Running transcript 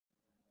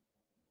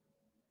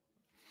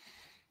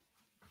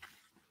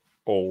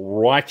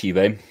All righty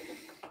then.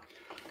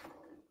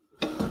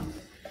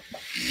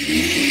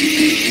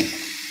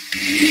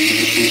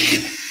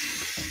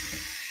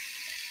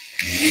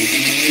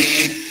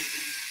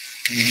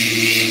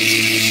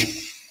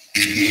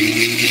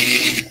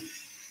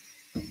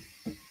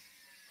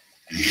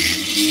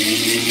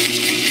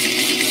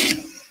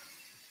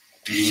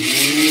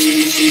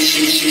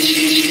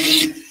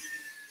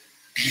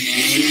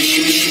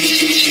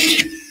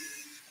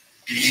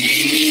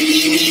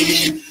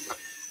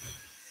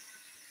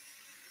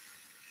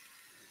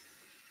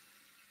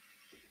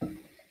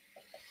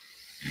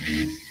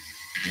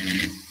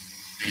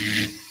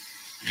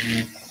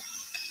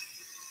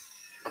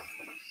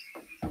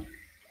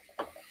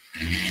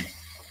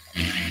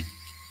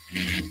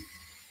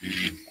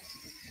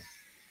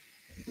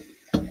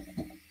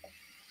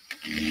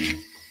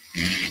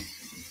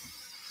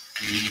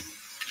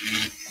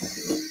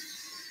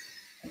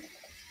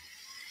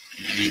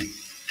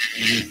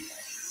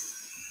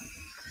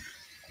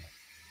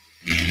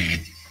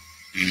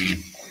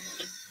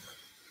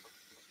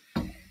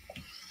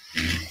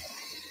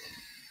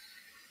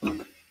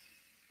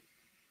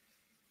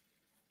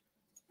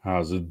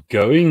 How's it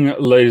going,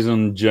 ladies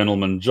and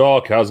gentlemen?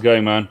 Jock, how's it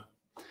going, man?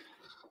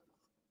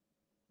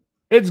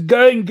 It's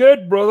going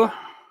good, brother.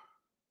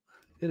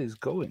 It is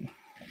going.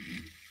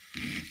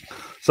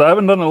 So I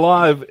haven't done a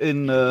live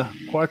in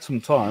quite some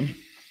time.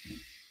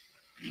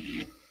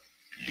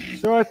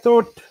 So I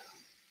thought,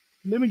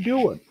 let me do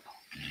one.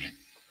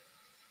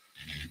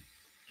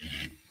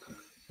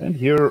 And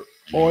here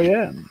I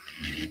am.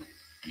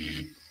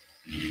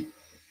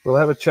 We'll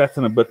have a chat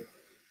in a bit.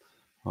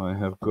 I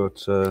have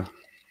got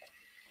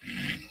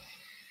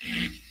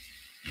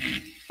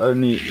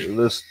only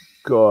this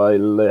guy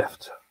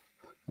left.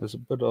 There's a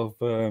bit of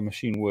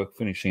machine work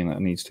finishing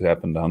that needs to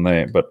happen down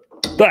there, but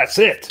that's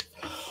it.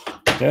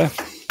 Yeah.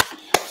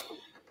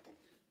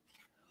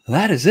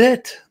 That is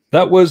it.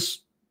 That was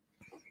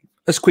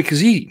as quick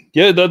as easy.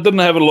 Yeah, that didn't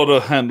have a lot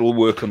of handle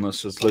work on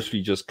this. It's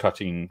literally just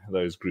cutting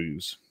those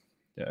grooves.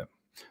 Yeah.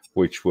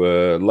 Which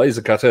were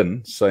laser cut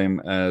in,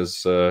 same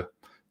as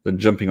the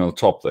jumping on the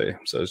top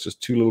there. So it's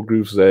just two little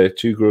grooves there,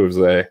 two grooves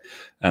there,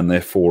 and there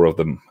are four of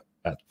them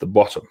at the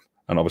bottom.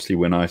 And obviously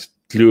when I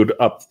glued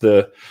up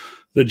the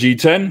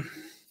G10,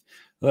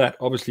 that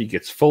obviously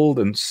gets filled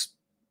and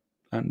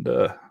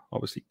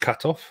obviously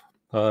cut off,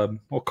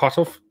 or cut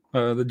off.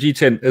 The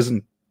G10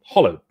 isn't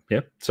hollow,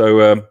 yeah?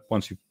 So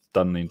once you've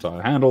done the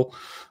entire handle,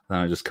 then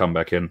I just come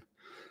back in,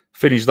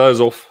 finish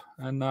those off,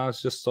 and now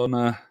it's just on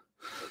a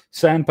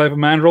sandpaper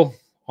mandrel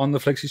on the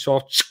flexi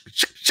shaft,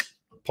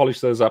 polish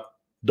those up,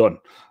 done.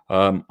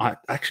 I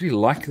actually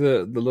like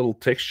the little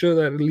texture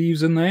that it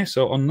leaves in there.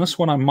 So on this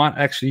one, I might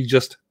actually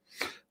just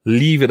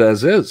leave it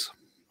as is.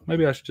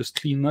 Maybe I should just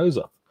clean those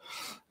up.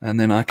 And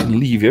then I can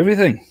leave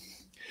everything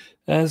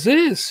as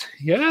is.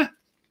 Yeah.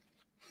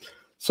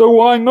 So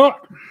why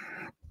not?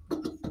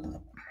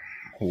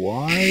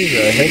 Why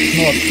the heck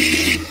not?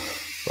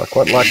 I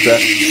quite like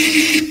that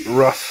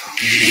rough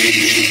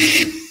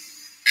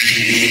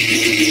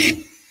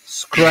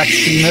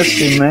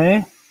scratchiness in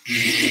there.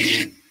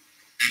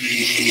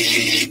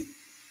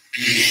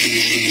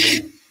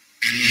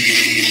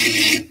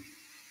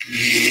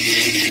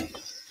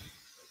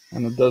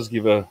 And it does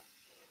give a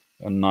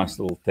nice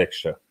little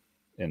texture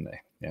in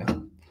there. Yeah.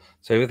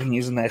 So everything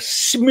isn't as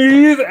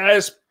smooth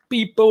as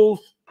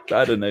people.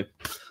 I don't know.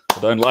 I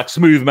don't like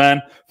smooth,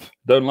 man.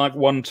 Don't like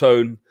one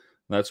tone.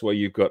 That's why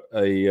you've got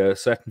a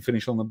satin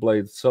finish on the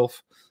blade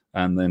itself,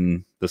 and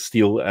then the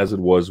steel as it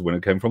was when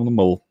it came from the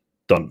mill,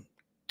 done.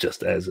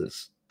 Just as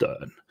is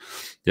done.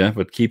 Yeah,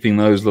 but keeping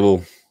those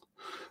little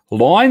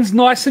lines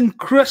nice and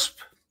crisp,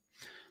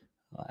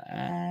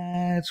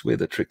 that's where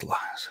the trick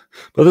lies.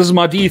 But this is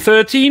my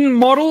D13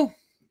 model.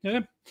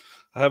 Yeah,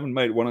 I haven't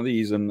made one of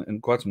these in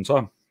quite some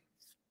time.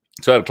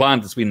 So I had a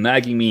client that's been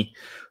nagging me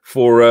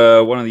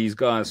for one of these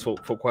guys for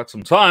quite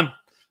some time.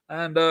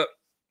 And, well,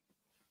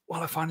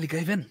 I finally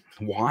gave in.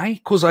 Why?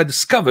 Because I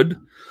discovered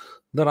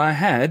that I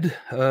had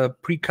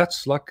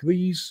pre-cuts like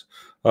these.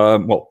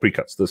 Well,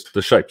 pre-cuts,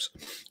 the shapes.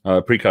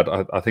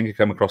 Pre-cut, I think I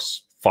came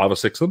across 5 or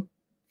 6 of them.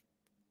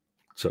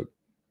 So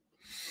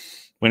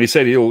when he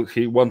said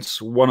he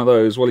wants one of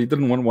those, well, he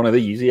didn't want one of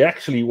these. He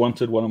actually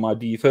wanted one of my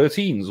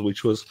D13s,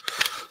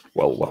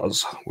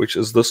 which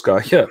is this guy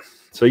here.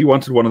 So he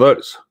wanted one of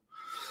those.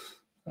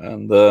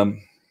 And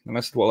I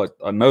said, well,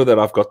 I know that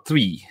I've got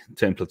 3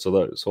 templates of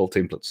those, all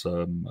templates,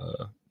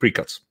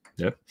 pre-cuts.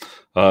 Yeah.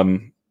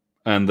 And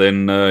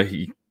then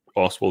he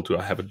asked, well, do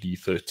I have a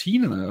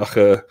D13 and like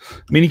a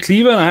mini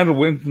cleaver? And I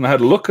went and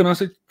had a look, and I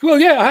said, well,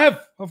 yeah, I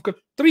have. I've got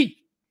 3.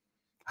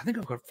 I think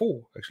I've got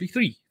 4, actually,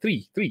 3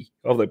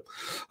 of them.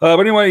 But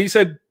anyway, he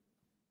said,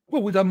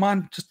 well, we don't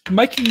mind just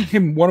making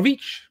him one of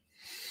each.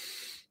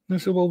 And I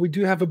said, well, we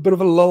do have a bit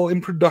of a lull in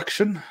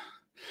production.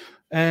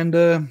 And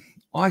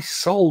I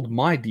sold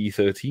my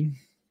D13.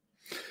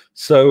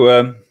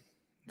 So,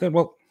 then,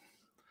 well,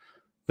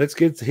 let's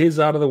get his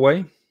out of the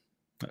way.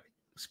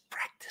 It's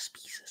practice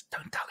pieces.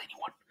 Don't tell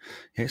anyone.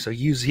 Yeah, so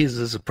use his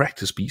as a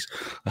practice piece.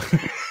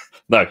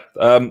 No,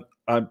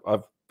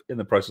 in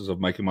the process of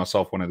making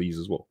myself one of these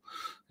as well.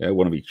 Yeah,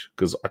 one of each,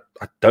 because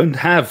I don't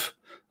have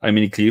a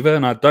mini cleaver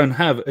and I don't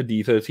have a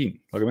D13.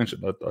 Like I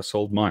mentioned, I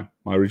sold my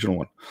original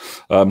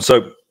one. So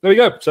there we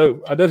go.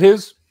 So I did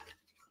his.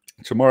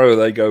 Tomorrow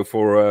they go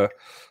for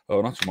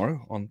not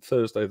tomorrow, on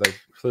Thursday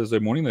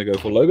morning they go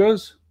for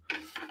logos,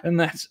 and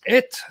that's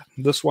it.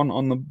 This one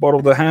on the bottom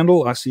of the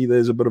handle, I see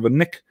there's a bit of a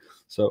nick,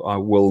 so I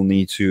will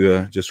need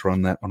to just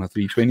run that on a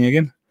 320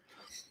 again.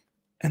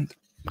 And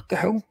what the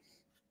hell?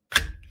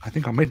 I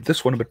think I made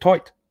this one a bit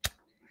tight.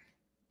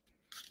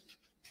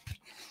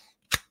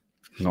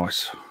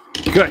 Nice.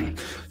 Okay.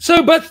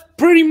 So, but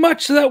pretty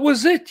much that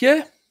was it,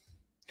 yeah?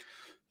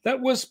 That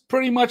was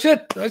pretty much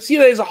it. I see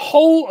there's a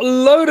whole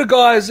load of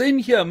guys in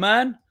here,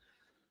 man.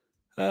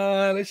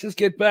 Let's just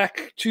get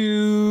back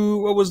to,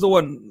 what was the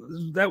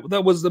one?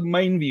 That was the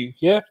main view,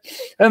 yeah?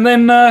 And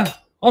then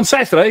on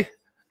Saturday,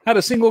 had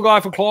a single guy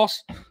for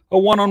class, a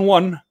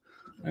one-on-one,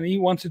 and he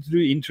wanted to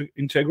do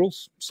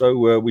integrals.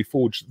 So we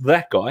forged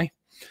that guy.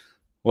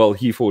 Well,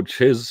 he forged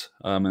his,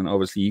 and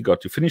obviously he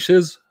got to finish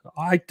his.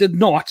 I did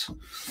not,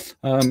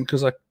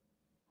 because I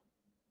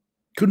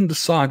couldn't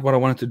decide what I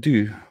wanted to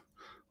do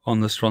on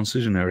this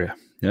transition area.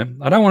 Yeah,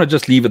 I don't want to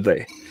just leave it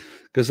there,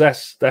 because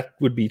that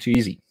would be too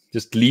easy.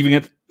 Just leaving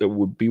it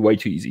would be way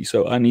too easy.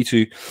 So I need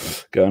to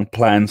go and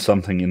plan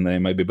something in there,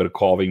 maybe a bit of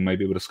carving,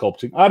 maybe a bit of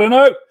sculpting. I don't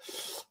know.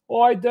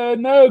 I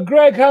don't know.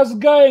 Greg, how's it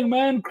going,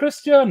 man?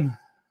 Christian,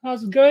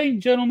 how's it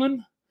going,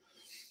 gentlemen?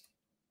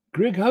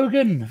 Greg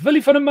Hogan, Willie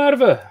van der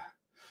Merwe.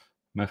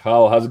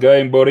 Michal, how's it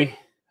going, buddy?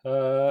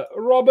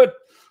 Robert,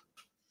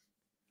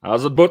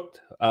 how's it, bud?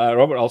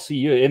 Robert, I'll see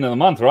you end of the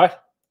month, right?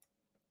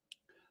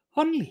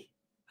 Honley,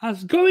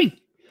 how's it going?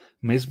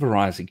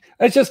 Mesmerizing.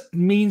 It just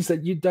means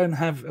that you don't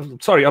have.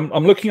 Sorry, I'm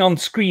looking on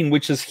screen,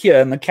 which is here,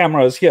 and the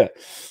camera is here.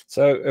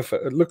 So if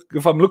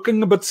I'm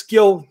looking a bit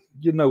skilled,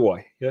 you know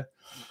why. Yeah.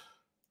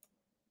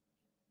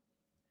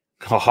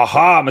 Ha ha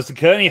ha, Mr.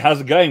 Kearney,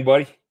 how's it going,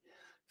 buddy?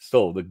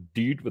 Still the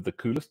dude with the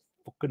coolest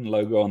fucking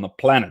logo on the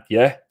planet.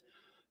 Yeah.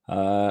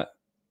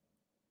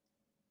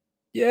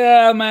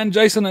 Yeah, man,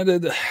 Jason,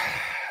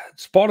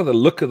 it's part of the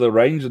look of the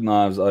range of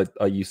knives I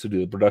used to do,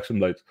 the production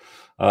blades.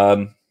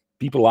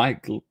 People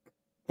like,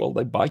 well,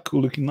 they buy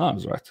cool looking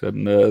knives, right?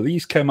 And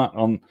these came out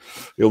on,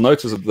 you'll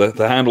notice that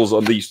the handles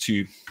on these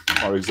two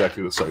are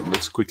exactly the same.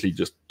 Let's quickly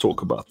just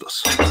talk about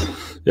this.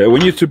 Yeah,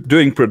 when you're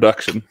doing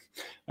production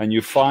and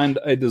you find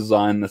a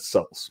design that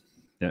sells,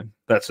 yeah,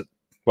 that's it.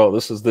 Well,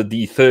 this is the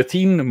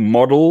D13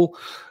 model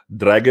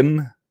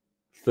Dragon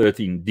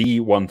 13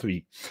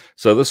 D13.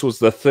 So this was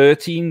the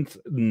 13th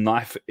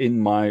knife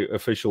in my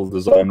official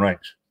design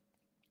range.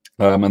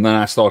 And then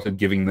I started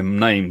giving them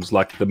names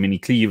like the mini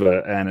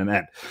cleaver and an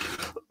ad.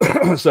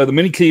 So the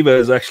mini cleaver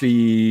is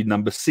actually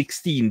number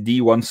 16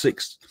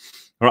 D16.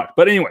 All right.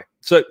 But anyway,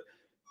 so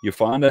you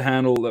find a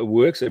handle that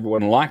works.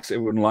 Everyone likes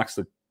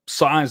the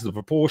size, the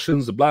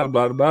proportions, the blah,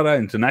 blah, blah, blah.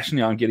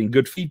 Internationally, I'm getting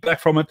good feedback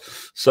from it.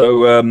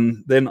 So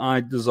then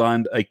I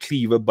designed a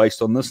cleaver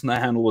based on this, and the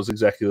handle was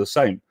exactly the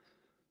same.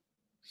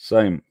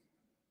 Same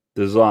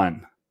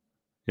design.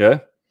 Yeah.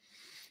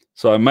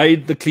 So I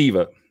made the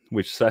cleaver,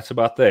 which sat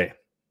about there.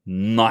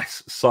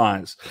 Nice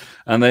size.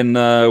 And then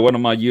one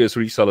of my US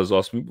resellers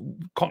asked me,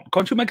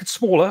 can't you make it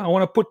smaller? I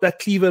want to put that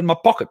cleaver in my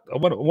pocket. I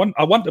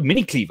want a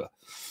mini cleaver.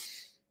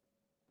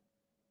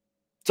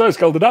 So I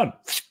scaled it down.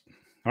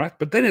 All right.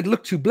 But then it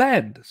looked too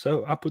bland.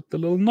 So I put the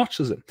little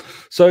notches in.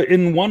 So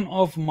in one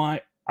of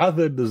my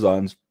other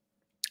designs,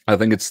 I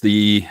think it's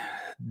the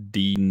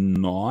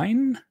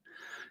D9,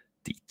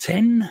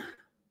 D10.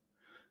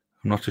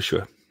 I'm not too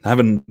sure. I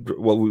haven't.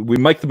 Well, we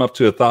make them up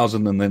to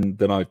 1,000, and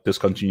then I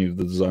discontinued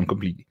the design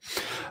completely.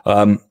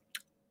 I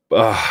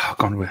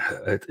can't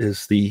remember. It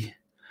is the.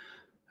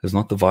 It's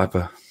not the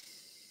Viper.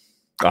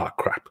 Ah,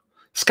 crap.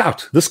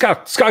 Scout. The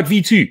Scout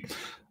V2.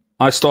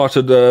 I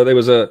started. There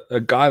was a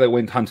guy that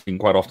went hunting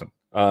quite often,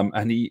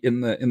 and he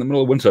in the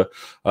middle of winter,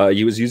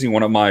 he was using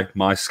one of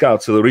my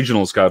Scouts, so the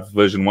original Scout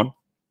version 1.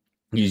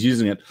 He's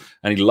using it,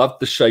 and he loved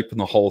the shape and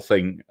the whole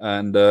thing.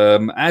 And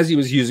as he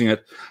was using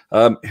it,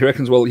 he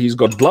reckons, well, he's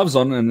got gloves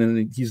on, and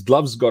then his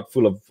gloves got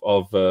full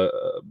of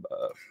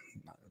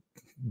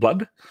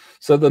blood.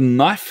 So the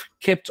knife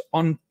kept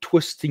on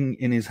twisting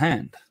in his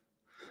hand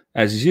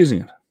as he's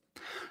using it.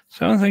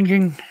 So I'm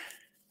thinking,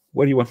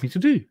 what do you want me to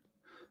do?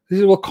 He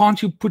said, well,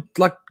 can't you put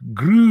like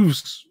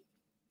grooves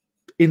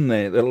in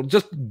there that'll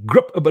just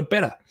grip a bit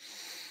better?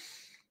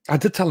 I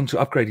did tell him to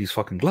upgrade his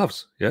fucking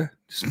gloves. Yeah.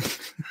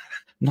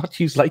 Not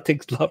use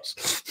latex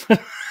gloves.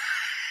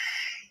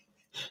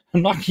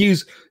 Not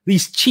use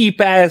these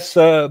cheap-ass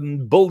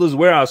Builders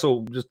Warehouse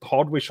or just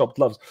hardware shop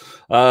gloves,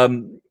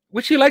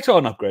 which he later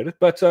on upgraded,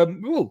 but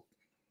well,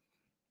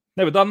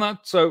 never done that.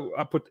 So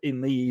I put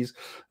in these,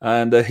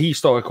 and he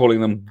started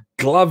calling them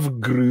glove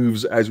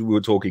grooves as we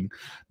were talking,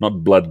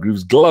 not blood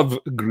grooves, glove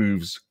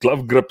grooves,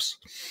 glove grips.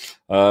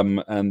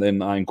 And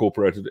then I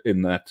incorporated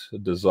in that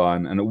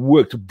design, and it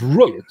worked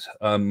brilliant.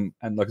 And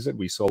like I said,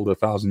 we sold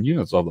 1,000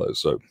 units of those,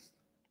 so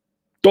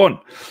done.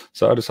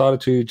 So I decided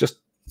to just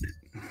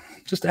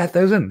add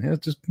those in. Yeah,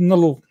 just a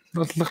little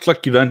It looks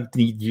like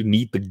you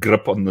need the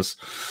grip on this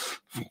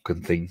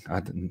fucking thing. I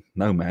didn't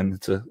know, man.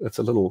 It's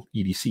a little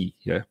EDC.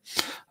 Yeah,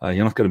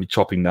 you're not going to be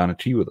chopping down a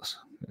tree with us,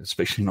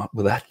 especially not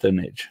with that thin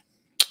edge.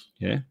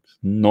 Yeah,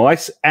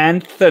 nice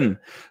and thin,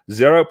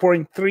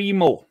 0.3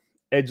 mil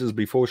edges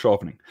before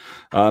sharpening.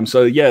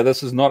 So yeah,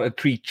 this is not a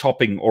tree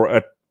chopping or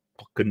a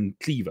fucking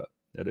cleaver.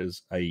 It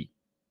is a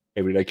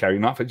everyday carry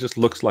knife. It just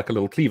looks like a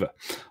little cleaver.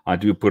 I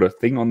do put a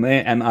thing on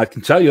there, and I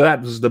can tell you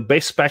that this is the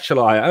best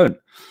spatula I own.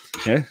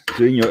 Yeah,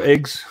 doing your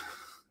eggs,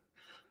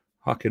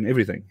 fucking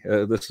everything.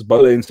 This is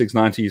Böhler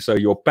N690, so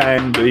your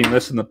pan, doing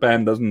this in the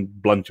pan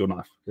doesn't blunt your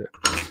knife. Yeah.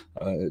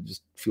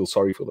 Just feel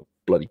sorry for the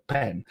bloody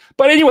pan.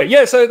 But anyway,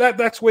 yeah, so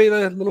that's where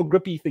the little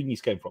grippy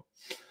thingies came from.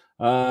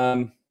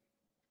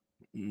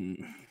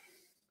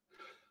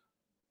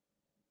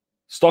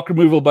 Stock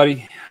removal,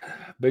 buddy.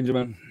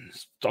 Benjamin,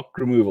 stock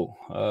removal.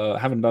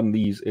 Haven't done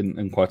these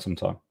in quite some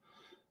time.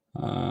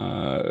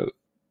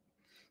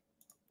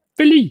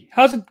 Billy,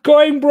 how's it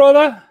going,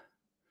 brother?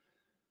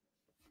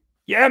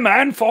 Yeah,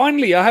 man,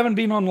 finally. I haven't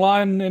been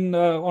online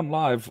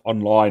live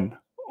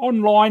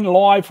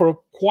for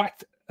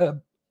quite a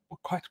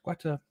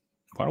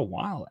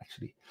while,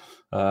 actually.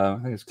 I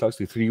think it's close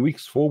to 3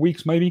 weeks, 4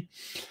 weeks, maybe.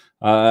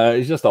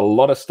 It's just a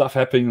lot of stuff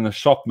happening in the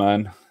shop,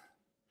 man.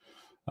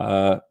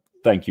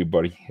 Thank you,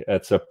 buddy.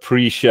 It's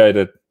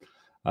appreciated.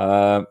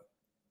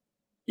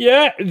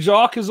 Yeah,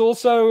 Jacques is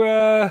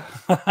also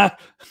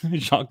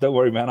Jacques, don't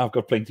worry, man. I've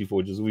got plenty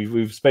forges.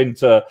 We've spent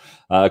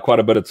quite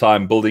a bit of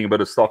time building a bit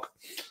of stock.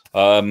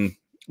 I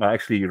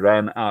actually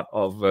ran out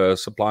of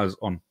supplies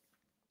on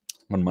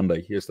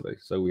Monday yesterday,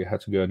 so we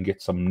had to go and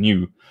get some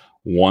new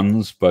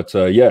ones. But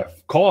yeah,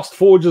 cast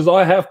forges,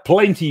 I have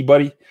plenty,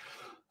 buddy.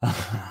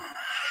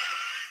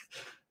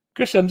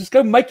 Christian, just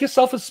go make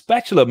yourself a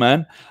spatula,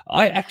 man.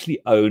 I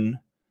actually own,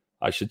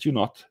 I shit you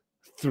not,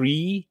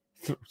 three.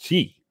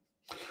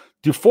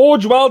 To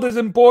forge weld is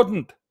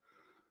important.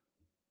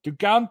 To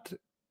count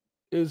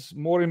is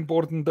more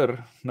important.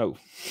 No.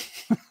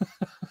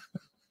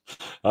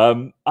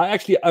 I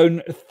actually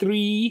own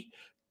 3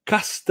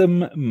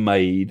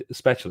 custom-made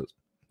spatulas.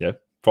 Yeah,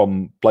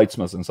 from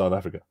bladesmiths in South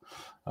Africa.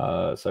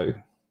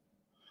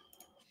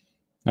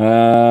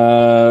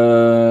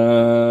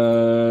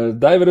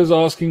 David is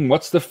asking,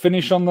 what's the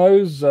finish on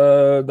those?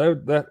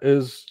 That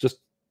is just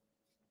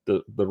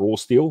the raw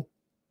steel.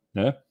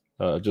 Yeah.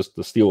 Just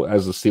the steel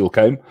as the steel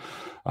came,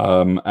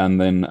 and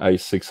then a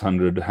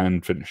 600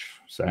 hand finish,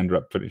 sand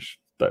wrap finish.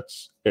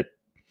 That's it.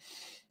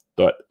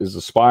 That is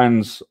the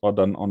spines are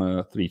done on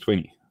a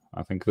 320.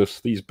 I think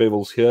these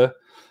bevels here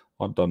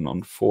are done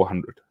on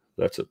 400.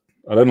 That's it.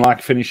 I don't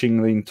like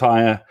finishing the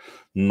entire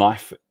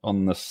knife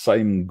on the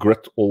same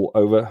grit all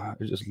over.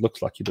 It just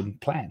looks like you didn't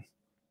plan.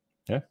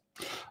 Yeah,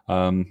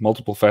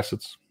 multiple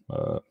facets.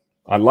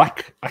 I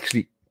like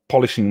actually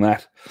polishing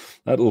that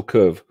little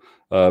curve.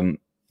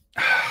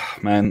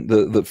 Man,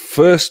 the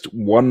first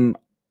one,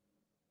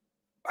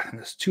 I think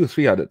there's 2 or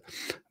 3 I did,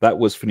 that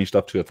was finished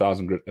up to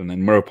 1,000 grit and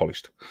then mirror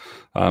polished.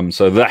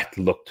 So that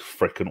looked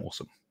freaking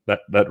awesome.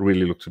 That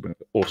really looked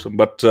awesome.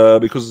 But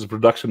because it's a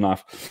production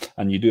knife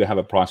and you do have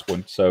a price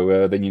point,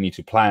 so then you need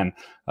to plan.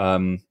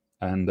 And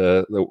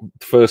the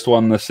first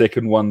one, the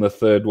second one, the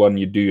third one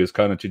you do is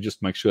kind of to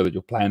just make sure that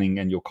your planning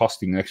and your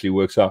costing actually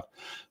works out.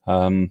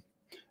 And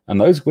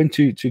those went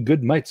to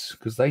good mates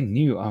because they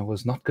knew I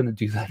was not going to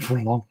do that for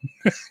long.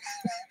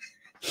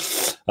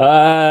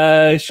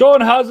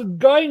 Sean, how's it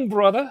going,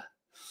 brother?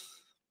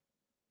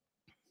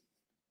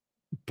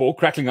 Ball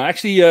crackling. I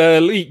actually,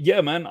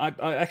 yeah, man.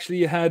 I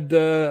actually had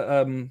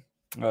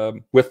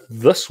with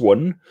this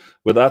one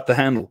without the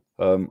handle.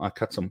 I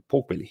cut some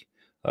pork belly,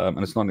 and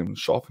it's not even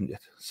sharpened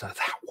yet. So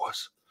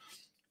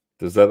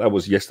that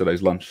was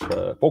yesterday's lunch.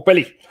 Pork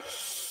belly.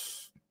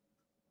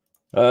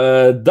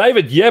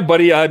 David, yeah,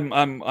 buddy, I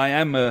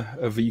am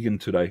a vegan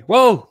today.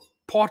 Well,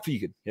 part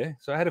vegan, yeah.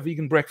 So I had a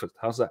vegan breakfast.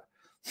 How's that?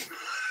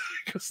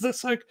 Because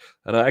that's like,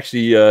 and I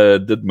actually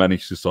did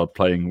manage to start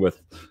playing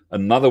with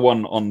another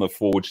one on the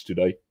forge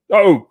today.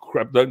 Oh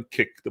crap! Don't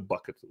kick the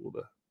bucket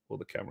or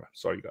the camera.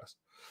 Sorry, guys.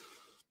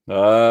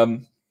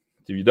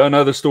 If you don't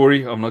know the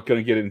story, I'm not going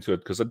to get into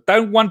it because I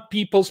don't want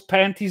people's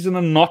panties in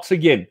a knot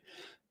again.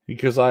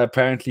 Because I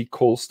apparently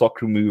call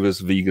stock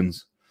removers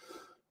vegans.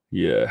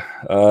 Yeah.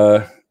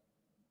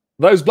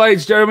 Those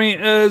blades, Jeremy,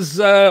 is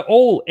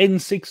all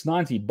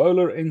N690,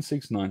 Böhler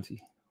N690.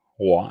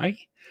 Why?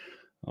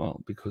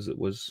 Well, because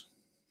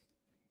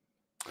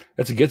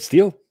it's a good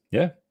steel.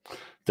 Yeah.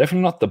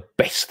 Definitely not the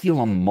best steel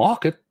on the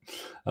market.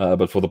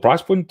 But for the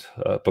price point,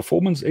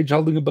 performance, edge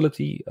holding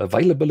ability,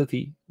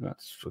 availability,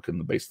 that's fucking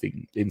the best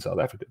thing in South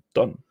Africa.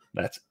 Done.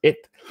 That's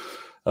it.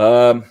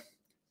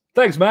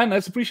 Thanks, man.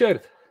 That's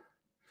appreciated.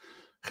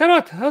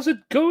 Gerard, how's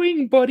it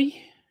going,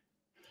 buddy?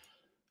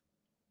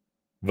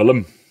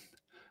 Willem,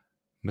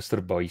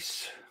 Mr.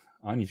 Boyce,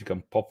 I need to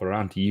come pop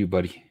around to you,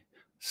 buddy.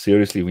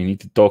 Seriously, we need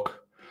to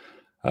talk.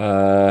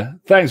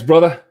 Thanks,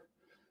 brother.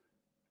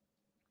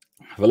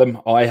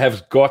 Willem, I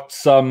have got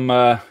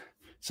some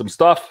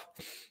stuff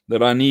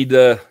that I need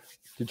to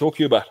to talk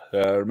to you about.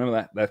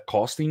 Remember that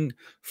casting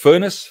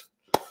furnace?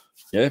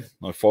 Yeah,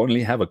 I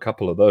finally have a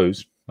couple of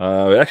those.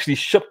 We actually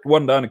shipped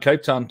one down to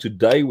Cape Town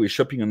today. We're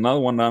shipping another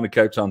one down to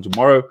Cape Town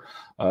tomorrow.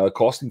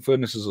 Casting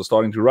furnaces are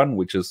starting to run,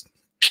 which is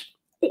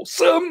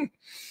awesome.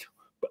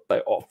 But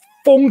they are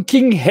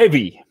funking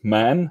heavy,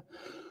 man.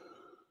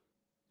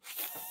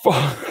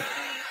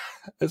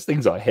 Those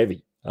things are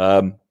heavy.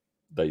 I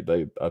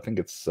think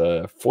it's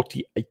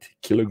 48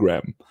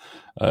 kilogram.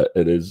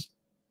 It is.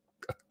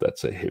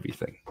 That's a heavy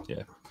thing.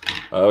 Yeah.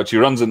 She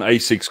runs an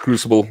A6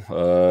 crucible.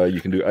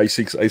 You can do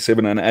A6,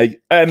 A7,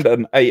 and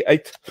an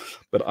A8,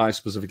 but I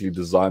specifically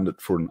designed it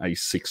for an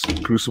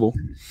A6 crucible,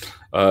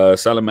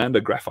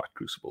 salamander graphite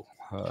crucible,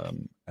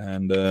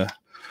 and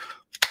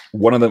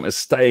one of them is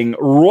staying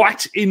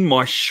right in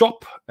my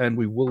shop, and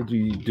we will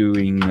be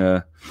doing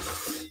a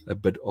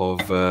bit of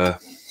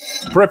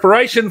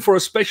preparation for a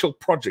special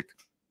project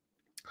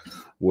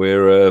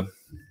where,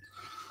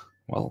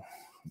 well,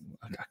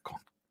 I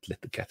can't let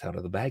the cat out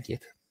of the bag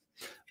yet.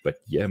 But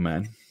yeah,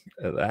 man,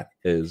 that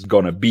is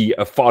going to be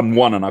a fun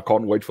one, and I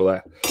can't wait for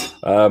that.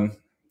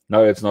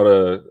 No, it's not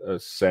a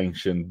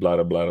sanctioned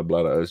blah, blah, blah,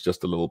 blah. It's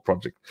just a little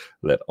project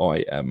that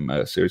I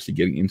am seriously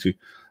getting into.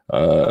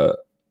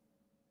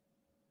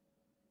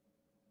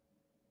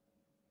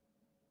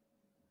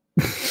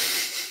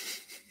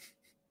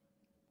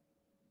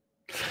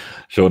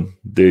 Sean,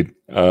 dude,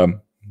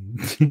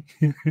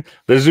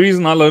 there's a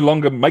reason I no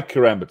longer make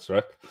karambits,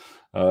 right?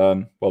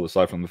 Well,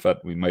 aside from the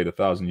fact we made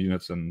 1,000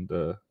 units and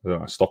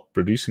then I stopped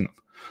producing them.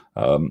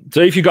 So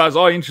if you guys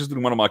are interested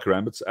in one of my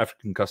karambits,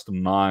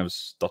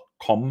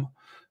 AfricanCustomKnives.com.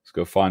 Let's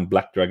go find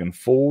Black Dragon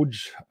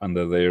Forge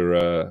under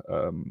their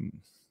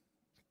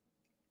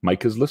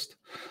makers list.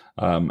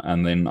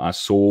 And then I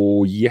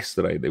saw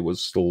yesterday there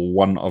was still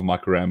one of my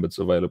karambits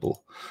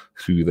available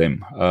through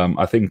them.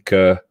 I think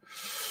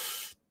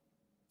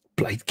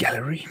Blade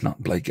Gallery,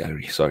 not Blade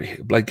Gallery, sorry.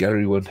 Blade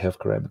Gallery won't have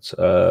karambits.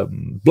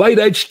 Blade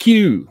HQ,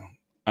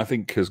 I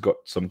think, has got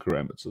some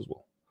karambits as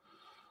well.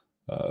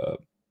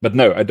 But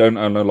no, I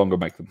no longer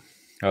make them.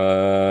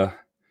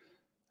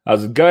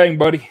 How's it going,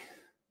 buddy?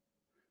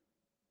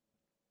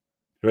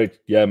 Great.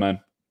 Yeah,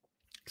 man.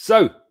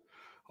 So,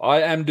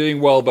 I am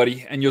doing well,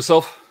 buddy. And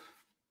yourself?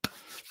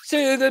 So,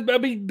 I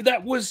mean,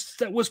 that was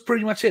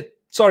pretty much it.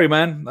 Sorry,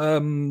 man.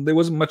 There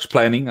wasn't much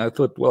planning. I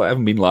thought, well, I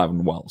haven't been live in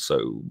a while,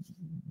 so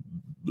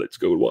let's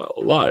go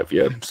live.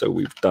 Yeah. So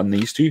we've done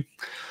these two.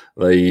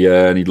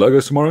 They need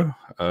logos tomorrow.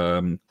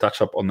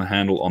 Touch up on the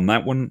handle on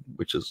that one,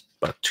 which is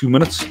about 2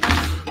 minutes.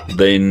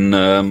 Then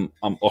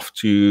I'm off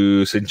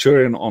to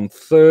Centurion on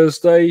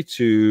Thursday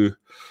to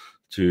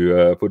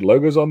put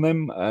logos on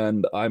them,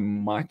 and I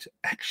might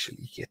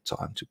actually get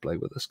time to play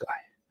with this guy.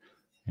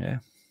 Yeah,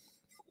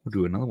 we'll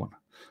do another one.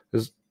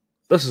 This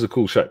is a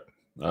cool shape.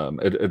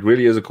 It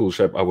really is a cool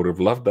shape. I would have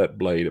loved that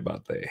blade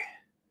about there.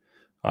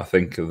 I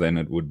think then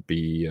it would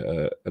be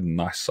a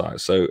nice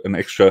size. So an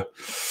extra,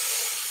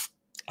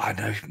 I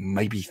don't know,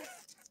 maybe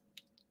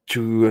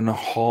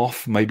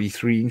 2.5, maybe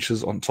 3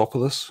 inches on top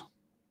of this.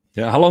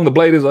 Yeah, how long the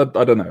blade is, I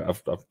don't know.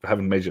 I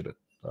haven't measured it.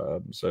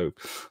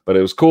 But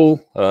it was cool.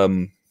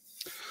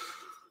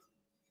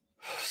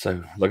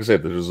 So, like I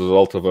said, the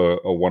result of a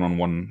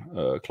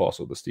one-on-one class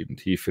with the student.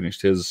 He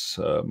finished his.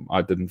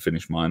 I didn't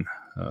finish mine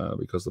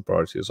because the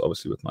priority is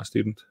obviously with my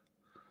student.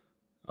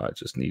 I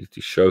just needed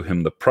to show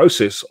him the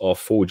process of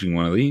forging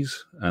one of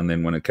these. And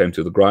then when it came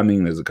to the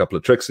grinding, there's a couple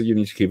of tricks that you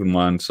need to keep in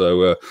mind.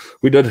 So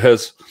we did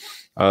his.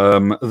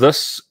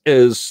 This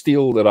is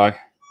steel that I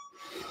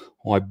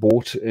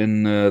bought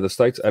in the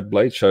States at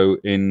Blade Show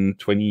in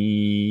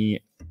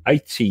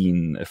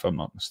 2018, if I'm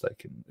not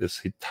mistaken. It's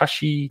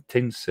Hitachi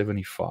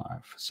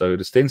 1075. So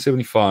it is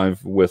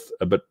 1075 with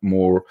a bit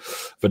more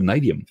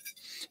vanadium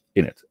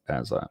in it,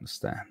 as I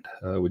understand,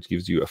 which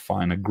gives you a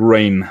finer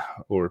grain,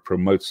 or it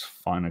promotes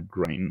finer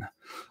grain.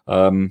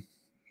 I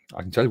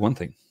can tell you one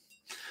thing.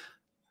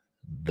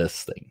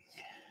 This thing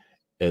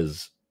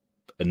is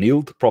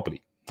annealed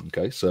properly.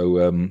 Okay,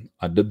 so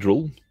I did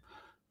drill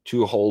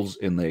 2 holes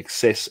in the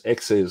excess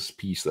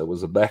piece that was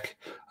the back,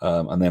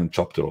 and then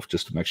chopped it off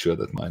just to make sure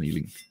that my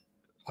annealing,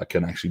 I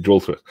can actually drill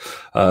through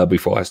it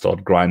before I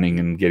start grinding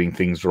and getting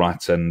things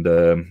right and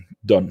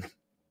done.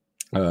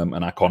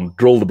 And I can't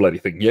drill the bloody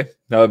thing, yeah?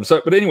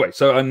 But anyway,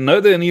 so I know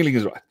the annealing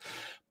is right.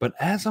 But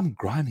as I'm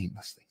grinding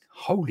this thing,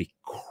 holy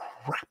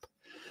crap,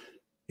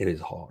 it is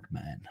hard,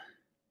 man.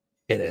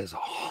 It is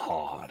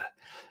hard.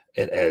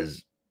 It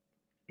is.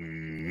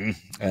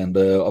 And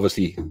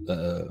obviously,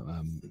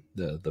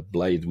 the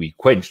blade we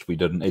quenched, we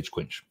did an edge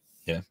quench,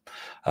 yeah?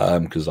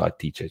 Because I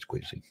teach edge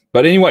quenching.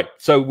 But anyway,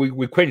 so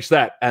we quenched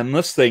that, and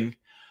this thing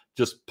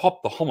just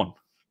popped the Hommon.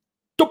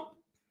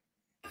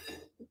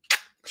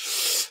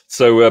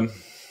 So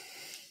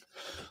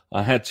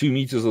I had 2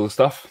 meters of the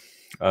stuff.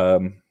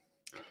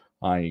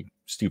 I,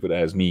 stupid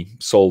as me,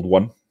 sold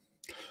one.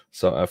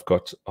 So I've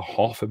got a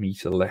 0.5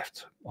 meter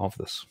left of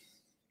this.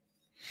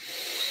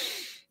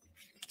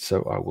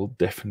 So I will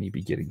definitely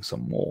be getting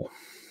some more.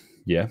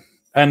 Yeah.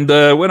 And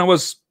when I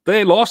was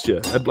there last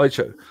year at Blade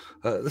Show,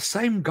 the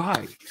same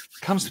guy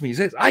comes to me. He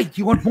says, "Hey, do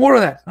you want more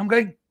of that?" I'm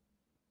going,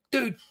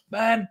 "Dude,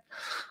 man,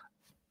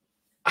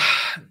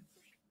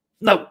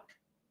 no.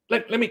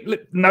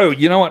 No,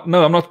 you know what?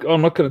 No, I'm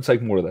not going to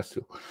take more of that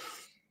still,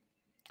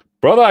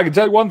 brother. I can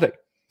tell you one thing.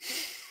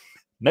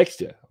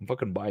 Next year, I'm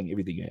fucking buying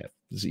everything I have.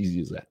 As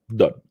easy as that.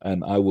 Done.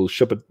 And I will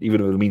ship it,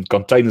 even if it means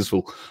containers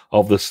full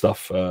of this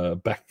stuff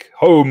back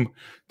home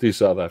to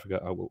South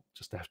Africa. I will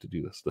just have to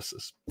do this. This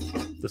is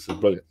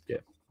brilliant.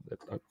 Yeah,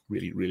 I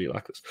really, really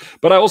like this.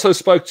 But I also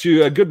spoke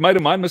to a good mate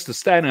of mine, Mr.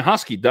 Stan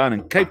Husky, down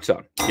in Cape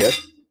Town. Yeah.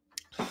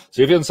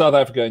 So if you're in South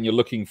Africa and you're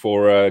looking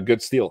for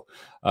good steel,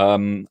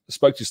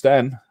 spoke to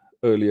Stan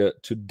earlier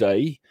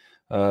today.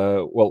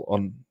 Well,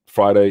 on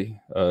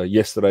Friday,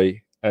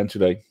 yesterday, and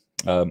today.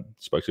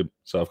 Spoke to him.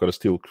 So I've got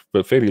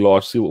a fairly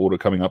large steel order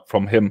coming up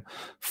from him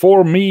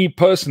for me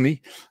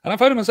personally. And I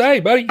phoned him and said, "Hey,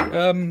 buddy,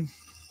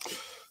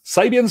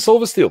 Sabian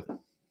Silver Steel,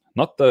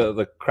 not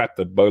the crap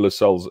that Bowler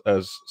sells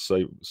as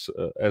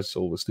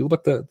Silver Steel,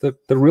 but the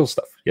real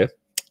stuff. Yeah,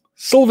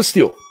 Silver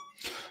Steel.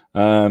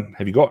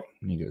 Have you got?"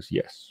 And he goes,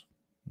 "Yes."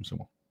 I said,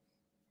 "Well,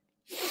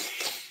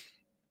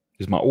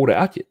 is my order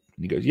out yet?"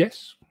 And he goes,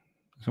 "Yes."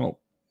 I said, "Well,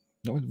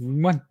 no, we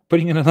mind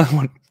putting in another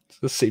one?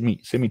 Just send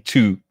me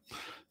 2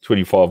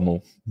 25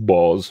 mil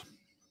bars.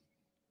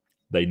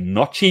 They're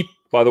not cheap,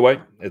 by the way.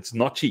 It's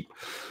not cheap,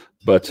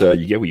 but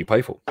you get what you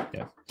pay for.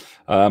 Yeah.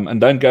 And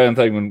don't go and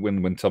think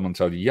when someone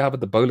tells you, yeah, but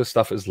the Bowler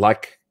stuff is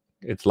like,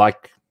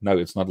 no,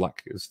 it's not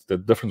like. It's the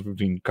difference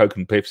between Coke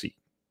and Pepsi.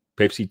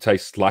 Pepsi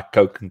tastes like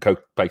Coke and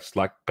Coke tastes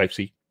like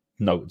Pepsi.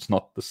 No, it's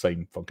not the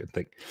same fucking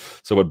thing.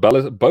 So what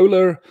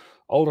Bowler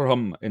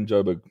Alderham in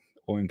Joburg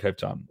or in Cape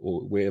Town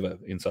or wherever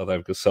in South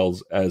Africa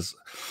sells as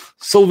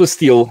Silver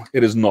Steel,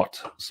 it is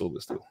not Silver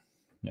Steel.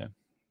 Yeah.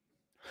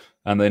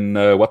 And then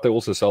what they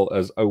also sell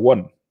as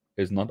 01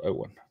 is not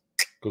 01,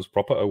 because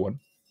proper 01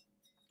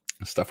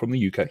 stuff from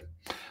the UK,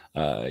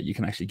 you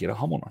can actually get a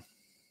Harmon on.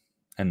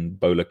 And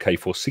Bowler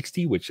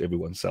K460, which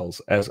everyone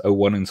sells as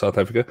 01 in South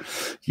Africa,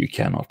 you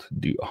cannot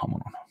do a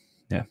Harmon on.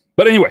 Yeah.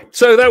 But anyway,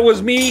 so that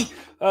was me.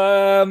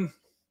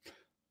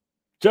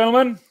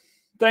 Gentlemen,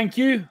 thank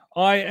you.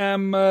 I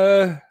am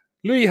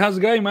Louis. How's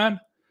it going, man?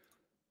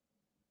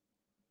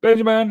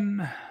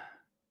 Benjamin.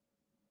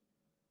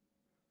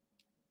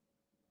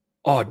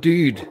 Oh,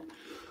 dude.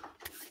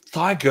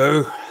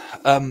 Tygo.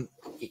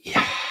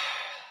 Yeah.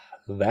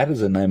 That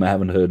is a name I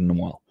haven't heard in a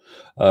while.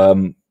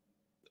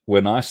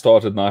 When I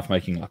started knife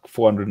making like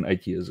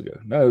 408 years ago.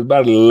 No, it was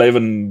about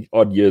 11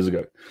 odd years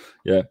ago.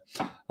 Yeah.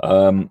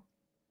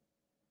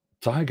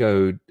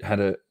 Tygo had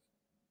a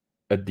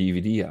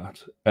DVD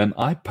out, and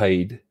I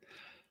paid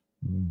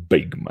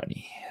big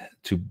money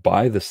to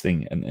buy this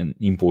thing and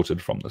import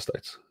it from the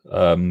States.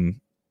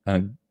 And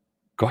I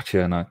got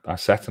here, and I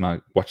sat and I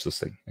watched this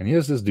thing. And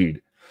here's this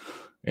dude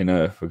in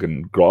a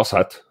fucking grass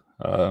hut,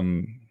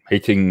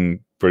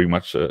 hitting pretty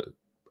much a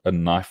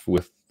knife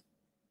with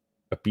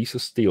a piece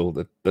of steel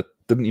that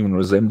didn't even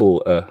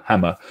resemble a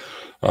hammer.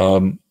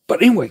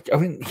 But anyway, I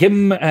mean,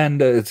 him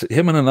and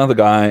another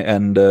guy,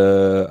 and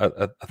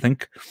I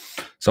think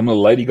some of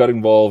the lady got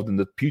involved and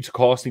did pewter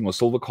casting or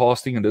silver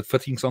casting and did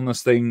fittings on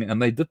this thing,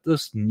 and they did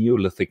this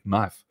Neolithic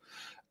knife.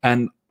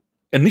 And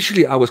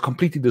initially, I was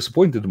completely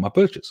disappointed in my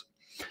purchase.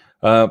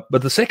 But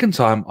the second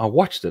time I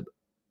watched it,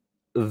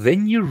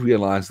 then you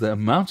realize the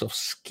amount of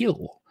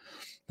skill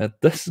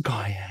that this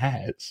guy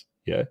has,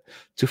 yeah,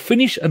 to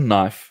finish a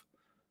knife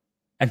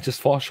and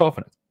just fast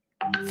sharpen it.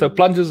 So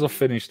plunges are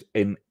finished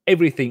and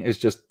everything is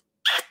just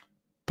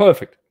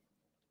perfect.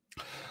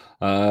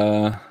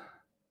 I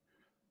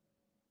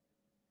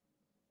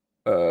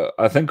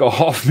think a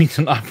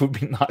half-meter knife would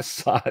be nice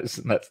size,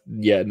 and that's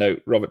no,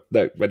 Robert,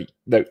 no, buddy,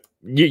 no.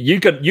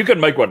 You can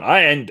make one.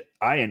 I ain't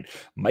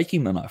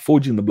making the knife.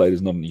 Forging the blade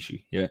is not an issue.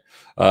 Yeah,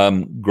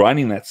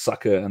 grinding that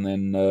sucker and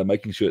then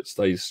making sure it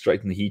stays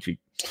straight in the heat treat.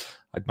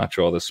 I'd much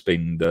rather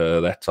spend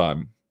that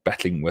time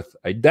battling with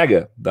a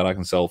dagger that I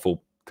can sell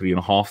for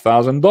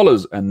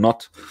 $3,500 and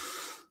not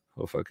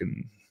for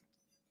fucking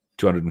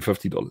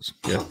 $250.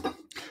 Yeah.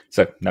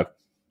 So no,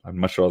 I'd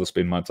much rather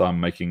spend my time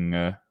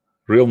making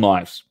real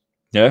knives.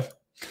 Yeah.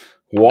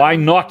 Why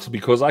not?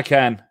 Because I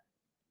can.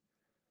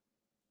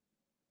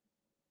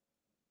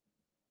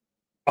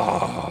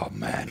 Oh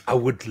man, I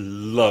would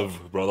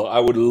love, brother. I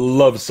would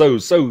love so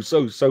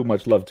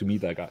much love to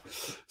meet that guy.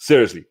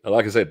 Seriously,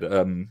 like I said,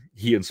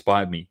 he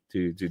inspired me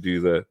to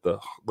do the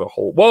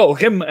whole. Well,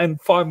 him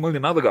and 5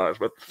 million other guys,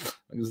 but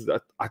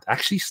I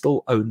actually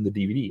still own the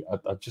DVD.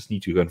 I just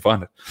need to go and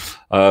find it.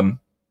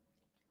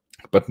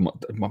 But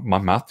my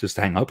mouth just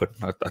hang open.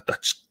 I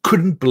just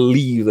couldn't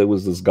believe there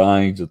was this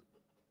guy,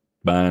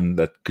 man,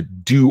 that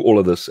could do all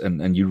of this,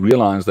 and you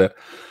realize that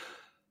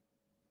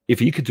if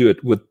he could do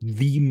it with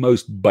the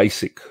most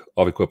basic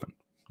of equipment,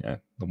 yeah,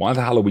 why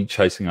the hell are we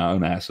chasing our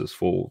own asses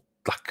for,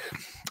 like,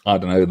 I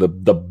don't know,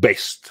 the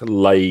best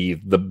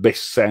lathe, the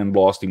best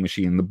sandblasting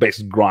machine, the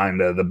best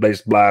grinder, the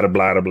best blah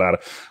blah blah,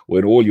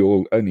 when all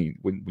you only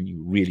when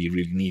you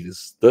really need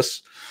is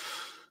this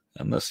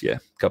and this, yeah,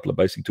 a couple of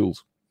basic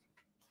tools.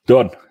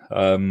 Done.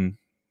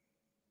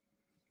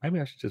 Maybe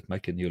I should just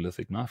make a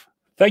Neolithic knife.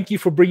 Thank you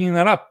for bringing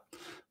that up,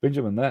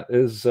 Benjamin. That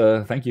is,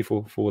 thank you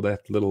for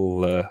that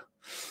little,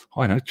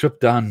 I know, trip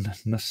down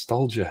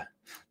nostalgia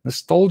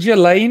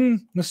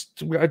lane.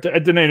 I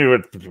don't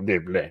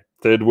know.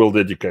 Third world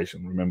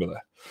education. Remember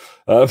that.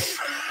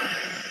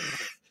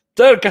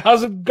 Dirk,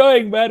 how's it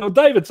going, man? Or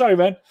David, sorry,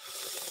 man.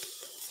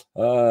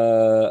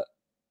 Holy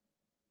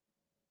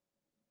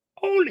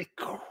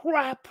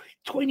crap,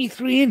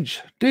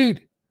 23-inch,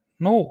 dude.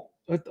 No,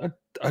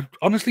 I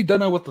honestly don't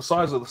know what the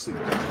size of this thing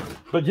is.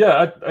 But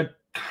yeah,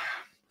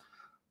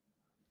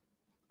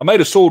 I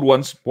made a sword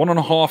once,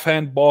 1.5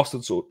 hand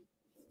bastard sword.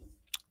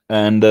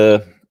 And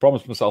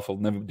promised myself I'll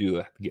never do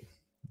that again.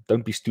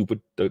 Don't be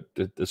stupid.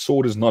 The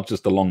sword is not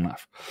just a long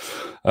knife.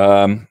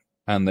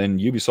 And then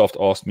Ubisoft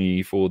asked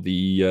me for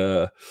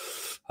the,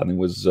 I think it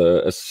was,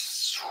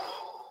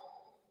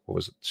 what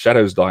was it?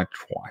 Shadows Die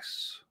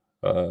Twice.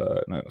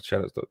 No,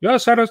 Shadows Die. Yeah,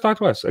 Shadows Die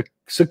Twice.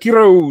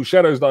 Sekiro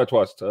Shadows Die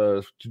Twice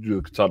to do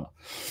the katana.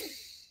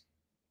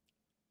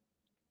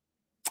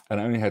 And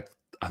I only had,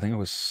 I think it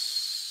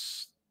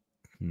was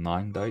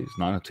 9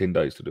 or 10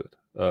 days to do it.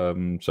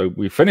 So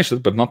we finished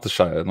it, but not the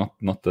Shire,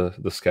 not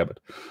the scabbard.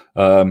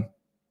 And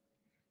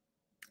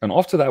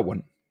after that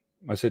one,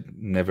 I said,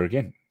 never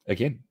again.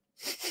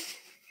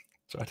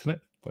 So I don't know.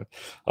 But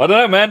I don't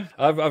know, man.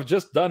 I've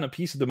just done a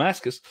piece of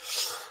Damascus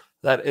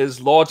that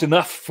is large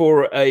enough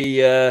for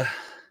a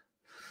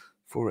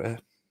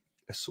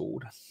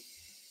sword.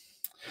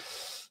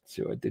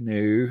 So I don't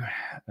know.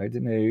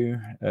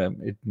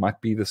 It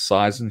might be the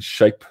size and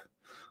shape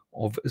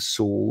of a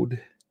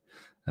sword.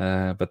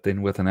 But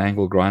then with an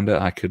angle grinder,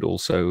 I could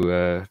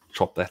also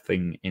chop that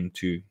thing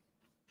into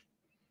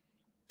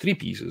 3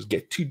 pieces,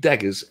 get 2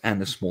 daggers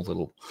and a small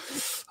little,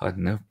 I don't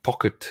know,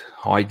 pocket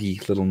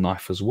hidey little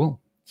knife as well.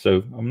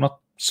 So I'm not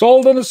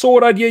sold on a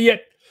sword idea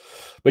yet.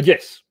 But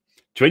yes,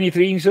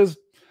 23 inches.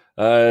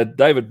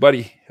 David,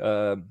 buddy,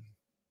 don't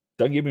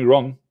get me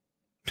wrong.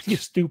 You're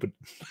stupid.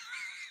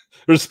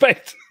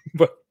 Respect,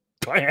 but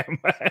I am,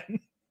 man.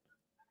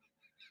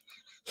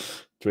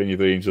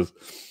 23 inches.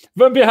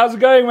 Vimpy, how's it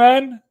going,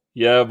 man?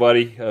 Yeah,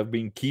 buddy. I've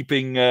been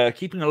keeping a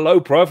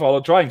low profile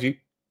or trying to.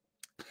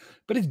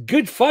 But it's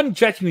good fun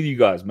chatting with you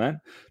guys,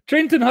 man.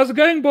 Trenton, how's it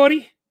going,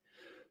 buddy?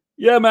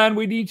 Yeah, man,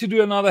 we need to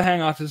do another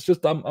hangout. It's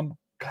just I'm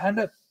kind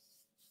of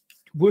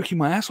working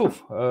my ass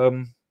off.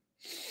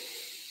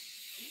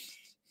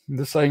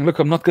 Just saying, look,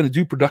 I'm not going to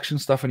do production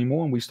stuff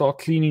anymore. And we start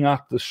cleaning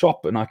out the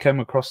shop, and I came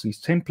across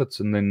these templates.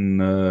 And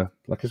then,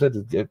 like I said,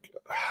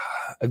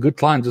 a good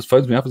client just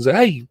phones me up and says,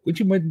 hey, would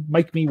you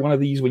make me one of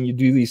these when you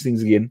do these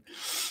things again?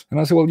 And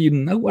I said, well, you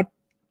know what?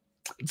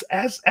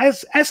 As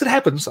it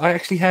happens, I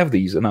actually have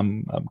these, and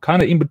I'm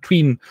kind of in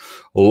between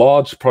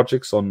large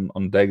projects on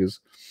daggers.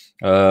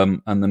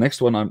 And the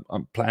next one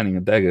I'm planning a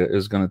dagger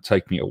is going to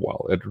take me a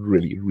while. It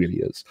really, really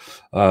is.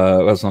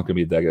 It's not going to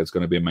be a dagger. It's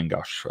going to be a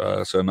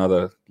mangash. So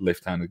another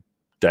left-handed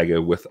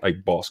dagger with a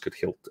basket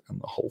hilt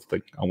and the whole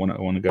thing. I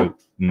want to go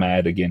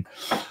mad again.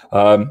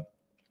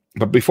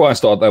 But before I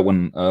start that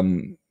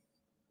one,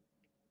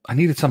 I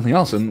needed something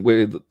else, and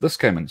where this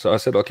came in. So I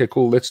said, okay,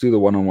 cool, let's do the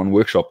one-on-one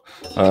workshop,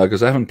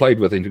 because I haven't played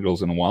with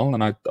integrals in a while,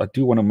 and I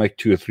do want to make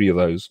 2 or 3 of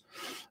those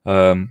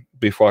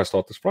before I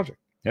start this project.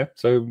 Yeah,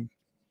 so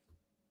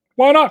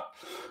why not?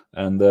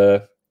 And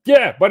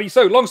yeah, buddy.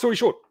 So long story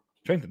short,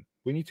 Trenton,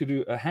 we need to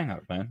do a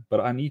hangout, man. But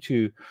I need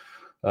to,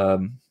 I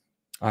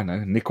don't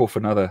know, nick off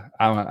another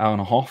hour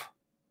and a half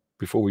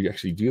before we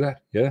actually do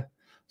that. Yeah,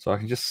 so I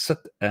can just sit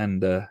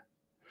and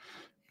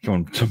come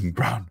on, Tim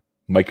Brown,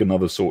 make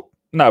another sword.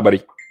 No,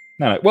 buddy.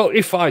 No. Well,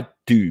 if I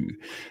do,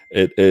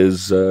 it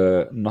is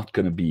not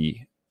going to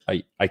be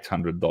a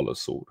 $800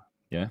 sword.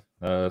 Yeah.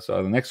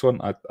 So the next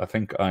one, I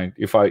think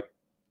if I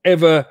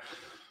ever,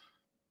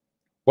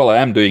 well, I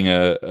am doing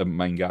a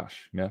main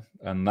gash. Yeah,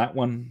 and that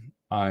one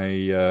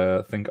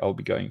I think I'll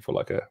be going for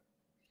like a,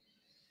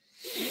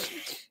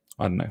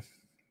 I don't know.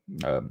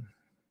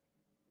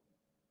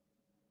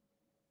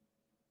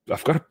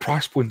 I've got a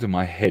price point in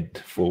my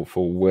head for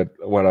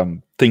what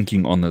I'm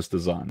thinking on this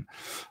design.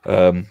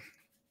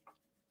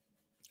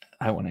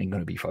 That one ain't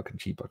going to be fucking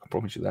cheap. I can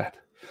promise you that.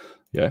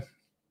 Yeah.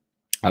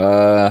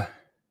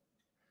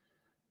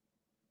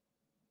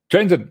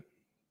 Trenton,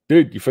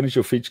 dude, you finished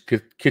your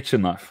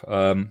kitchen knife.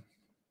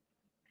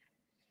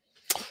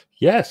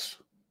 Yes.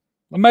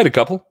 I made a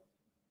couple.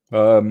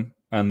 And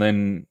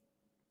then,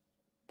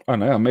 I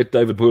don't know, I met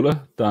David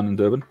Buller down in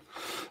Durban.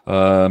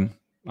 I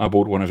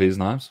bought one of his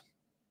knives.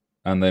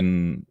 And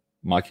then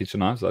my kitchen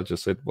knives, I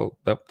just said, well,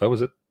 that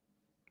was it.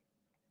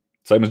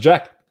 Same as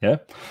Jack. Yeah.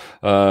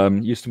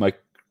 Used to make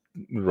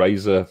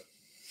razor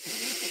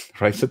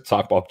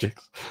type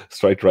objects,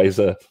 straight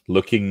razor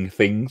looking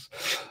things.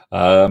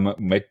 I've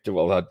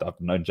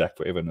known Jack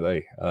forever and a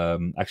day.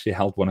 Actually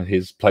held one of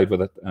his, played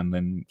with it, and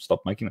then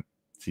stopped making it.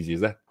 It's easy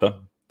as that.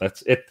 Done.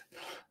 That's it.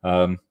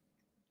 Not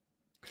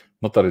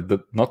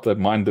that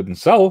mine didn't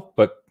sell,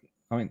 but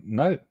I mean,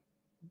 no.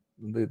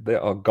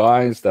 There are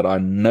guys that I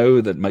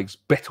know that makes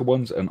better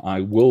ones, and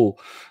I will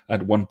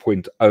at one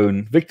point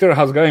own. Victor,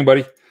 how's it going,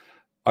 buddy?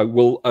 I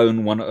will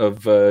own one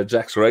of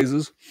Jack's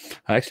razors.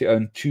 I actually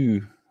own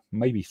 2,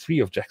 maybe 3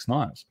 of Jack's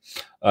knives.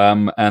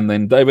 And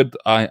then David,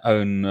 I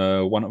own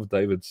one of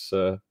David's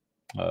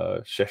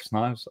chef's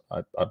knives.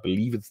 I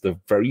believe it's the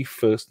very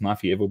first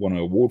knife he ever won an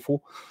award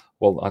for.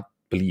 Well,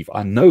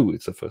 I know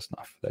it's the first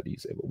knife that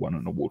he's ever won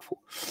an award for.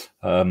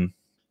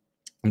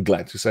 I'm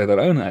glad to say that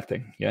I own that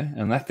thing, yeah,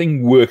 and that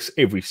thing works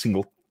every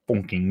single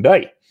funking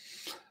day.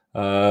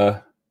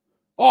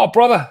 Oh,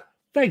 brother,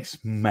 thanks,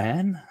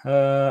 man.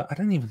 I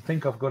don't even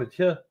think I've got it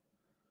here.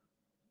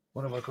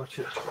 What have I got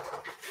here?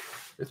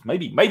 It's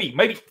maybe.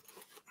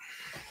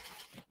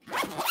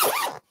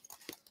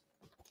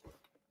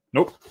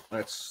 Nope,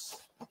 that's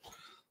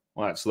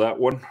that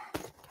one.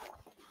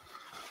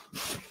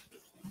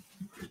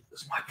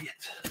 This might be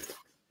it.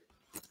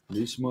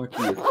 This might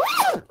be it.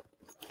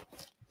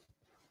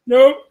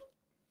 Nope.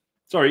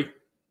 Sorry,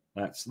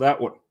 that's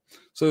that one.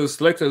 So the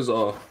stilettos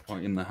are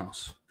in the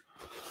house.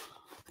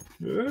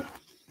 Yeah.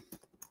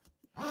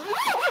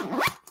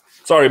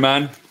 Sorry,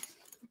 man.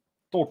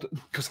 Thought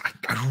because I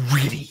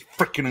really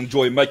freaking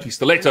enjoy making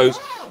stilettos.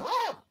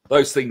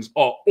 Those things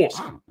are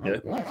awesome. Yeah.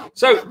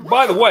 So,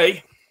 by the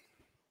way,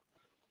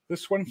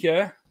 this one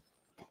here,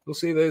 you'll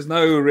see there's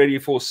no ready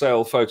for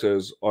sale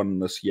photos on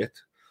this yet,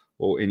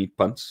 or any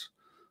punts.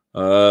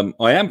 I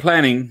am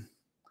planning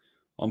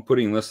on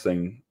putting this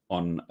thing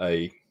on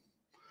a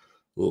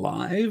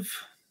live.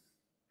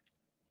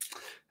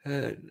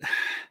 I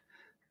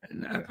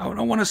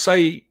don't want to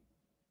say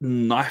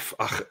knife,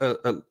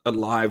 a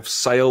live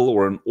sale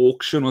or an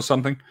auction or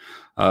something.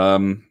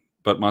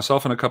 But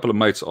myself and a couple of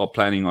mates are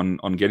planning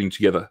on getting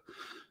together,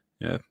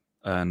 yeah,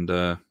 and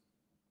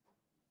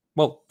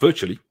well,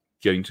 virtually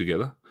getting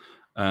together,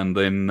 and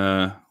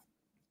then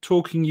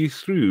talking you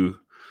through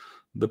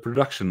the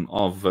production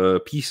of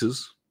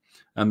pieces,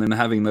 and then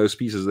having those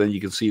pieces. Then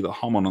you can see the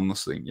Hammond on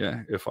this thing,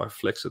 yeah. If I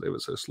flex it ever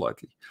so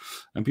slightly,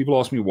 and people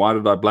ask me why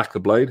did I black the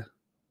blade?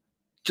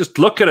 Just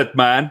look at it,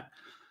 man.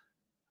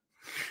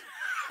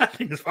 I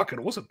think it's fucking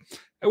awesome.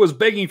 I was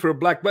begging for a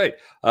black blade.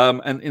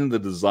 And in the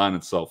design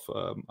itself,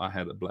 I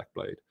had a black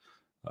blade.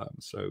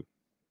 So,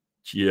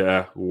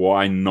 yeah,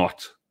 why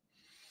not?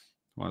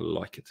 I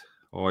like it.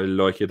 I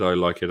like it.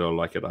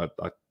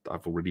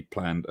 I've already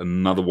planned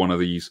another one of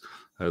these.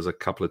 There's a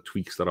couple of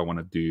tweaks that I want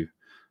to do.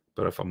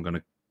 But if I'm going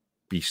to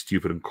be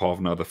stupid and carve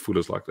another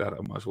footers like that,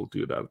 I might as well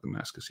do it out of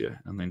Damascus, yeah,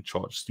 and then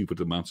charge stupid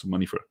amounts of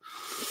money for it.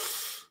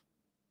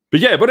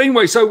 But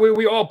anyway, so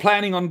we are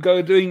planning on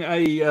doing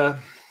a...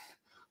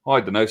 I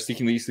don't know,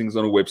 sticking these things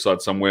on a website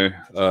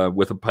somewhere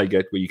with a pay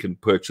gate where you can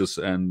purchase,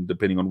 and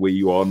depending on where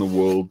you are in the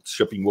world,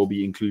 shipping will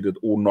be included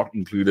or not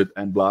included,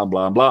 and blah,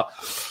 blah, blah.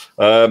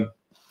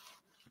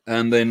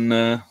 And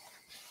then,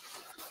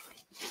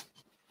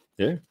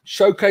 yeah,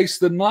 showcase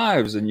the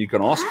knives, and you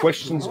can ask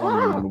questions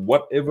on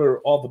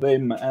whatever of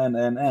them,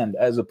 and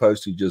as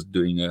opposed to just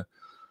doing a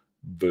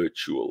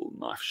virtual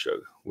knife show,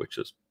 which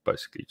is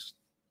basically just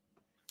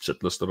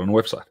shit listed on a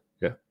website,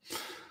 yeah.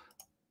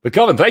 But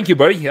Calvin, thank you,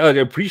 buddy. I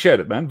appreciate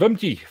it, man.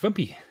 Vimpy.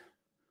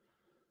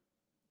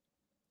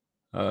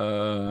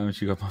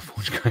 She got my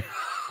phone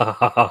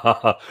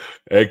going.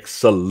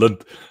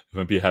 Excellent.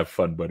 Vimpy, have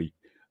fun, buddy.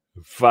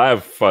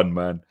 Have fun,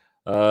 man.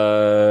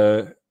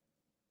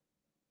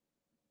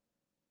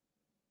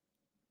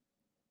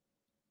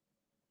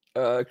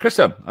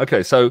 Christian,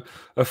 okay, so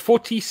a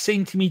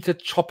 40-centimeter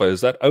chopper,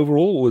 is that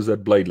overall or is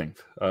that blade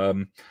length?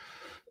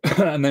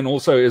 And then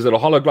also, is it a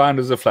hollow grind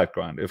or is it a flat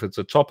grind? If it's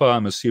a chopper,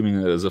 I'm assuming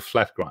it is a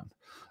flat grind.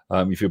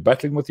 If you're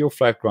battling with your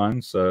flat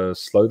grinds,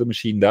 slow the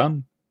machine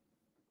down,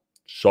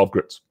 sharp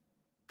grits.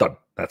 Done.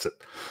 That's it.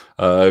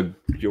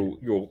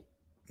 Your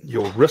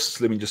wrists,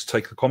 let me just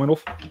take the comment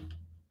off.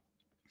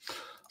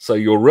 So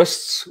your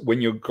wrists,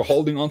 when you're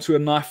holding onto a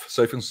knife,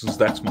 so for instance,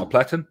 that's my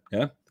platen,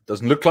 yeah? It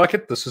doesn't look like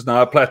it. This is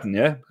now a platen,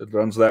 yeah? It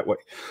runs that way.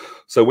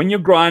 So when you're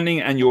grinding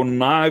and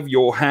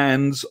your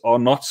hands are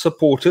not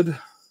supported,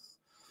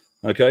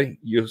 okay,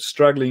 you're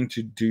struggling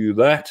to do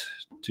that,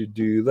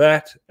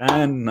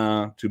 and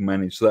to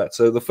manage that.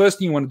 So the first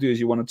thing you want to do is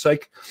you want to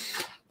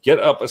get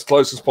up as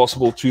close as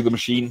possible to the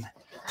machine,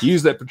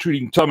 use that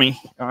protruding tummy,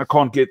 and I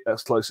can't get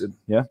as close in,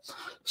 yeah?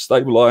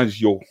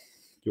 Stabilize your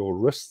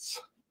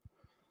wrists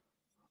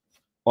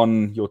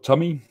on your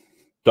tummy,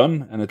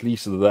 done, and at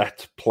least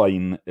that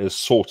plane is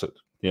sorted,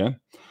 yeah?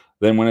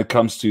 Then when it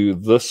comes to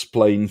this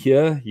plane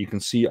here, you can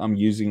see I'm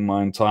using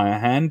my entire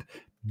hand.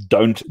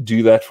 Don't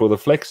do that for the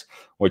flex.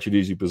 What you do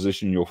is you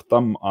position your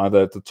thumb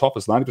either at the top,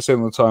 as 90%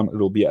 of the time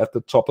it'll be at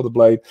the top of the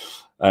blade,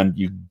 and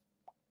you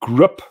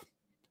grip.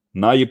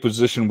 Now you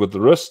position with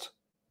the wrist,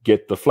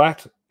 get the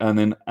flat, and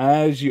then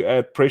as you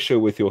add pressure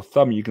with your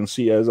thumb, you can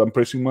see as I'm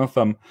pressing my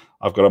thumb,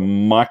 I've got a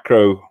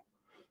micro,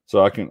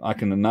 so I can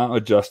now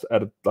adjust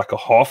at like a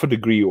 0.5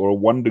 degree or a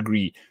 1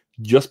 degree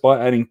just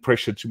by adding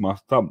pressure to my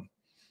thumb.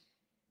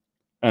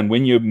 And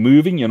when you're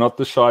moving, you're not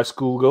the shy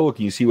schoolgirl.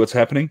 Can you see what's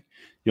happening?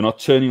 You're not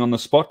turning on the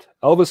spot.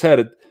 Elvis had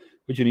it.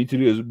 What you need to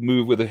do is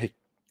move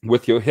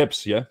with your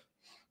hips, yeah,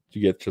 to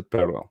get it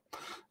parallel.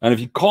 And if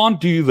you can't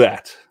do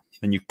that,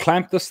 then you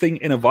clamp this thing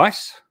in a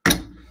vise.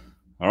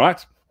 All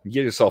right. You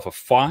get yourself a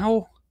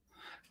file,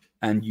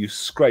 and you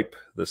scrape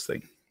this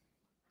thing.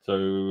 So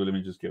let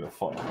me just get a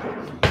file.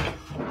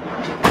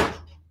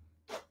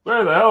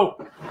 Where the hell?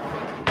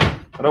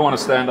 I don't want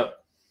to stand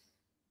up.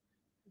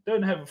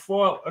 Don't have a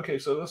file. Okay,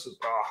 so this is,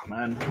 oh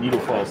man,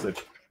 needle files there.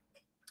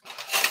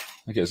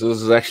 Okay, so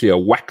this is actually a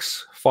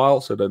wax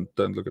file, so don't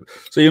look at it.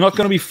 So you're not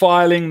going to be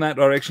filing that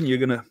direction. You're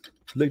going to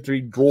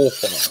literally draw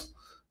file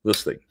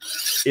this thing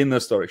in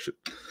this direction.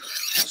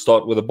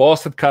 Start with a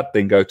bastard cut,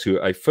 then go to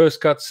a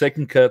first cut,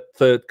 second cut,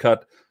 third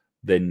cut.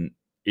 Then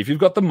if you've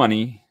got the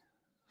money,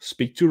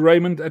 speak to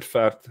Raymond at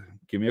Fert.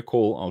 Give me a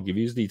call. I'll give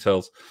you his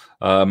details.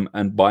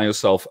 And buy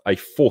yourself a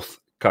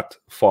fourth cut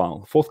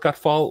file. Fourth cut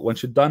file,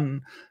 once you're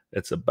done,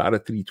 it's about a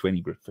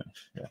 320 grit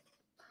finish. Yeah.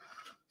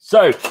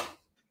 So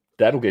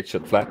that'll get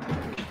shit flat.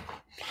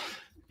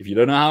 If you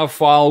don't know how a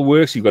file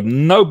works, you've got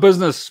no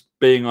business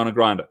being on a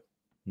grinder.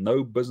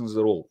 No business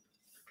at all.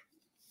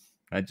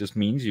 That just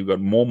means you've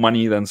got more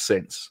money than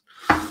sense.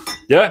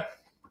 Yeah.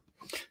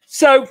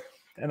 So,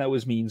 and that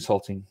was me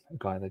insulting a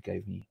guy that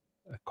gave me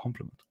a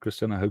compliment.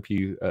 Christian, I hope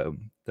you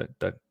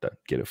don't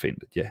get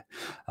offended. Yeah.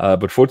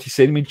 But 40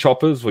 centimeter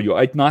choppers for your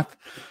 8-9,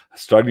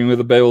 struggling with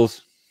the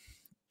bales,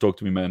 talk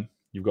to me, man.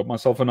 You've got my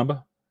cell phone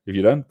number. If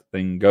you don't,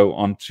 then go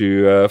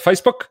onto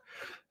Facebook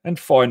and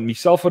find me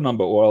cell phone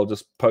number, or I'll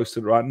just post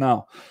it right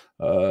now.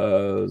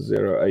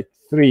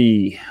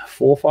 083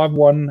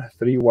 451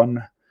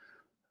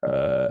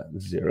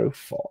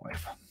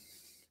 3105.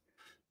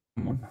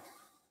 Come on.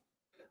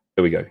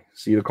 There we go.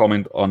 See the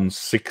comment on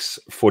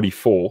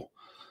 644.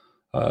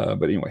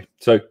 But anyway,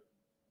 so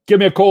give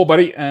me a call,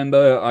 buddy, and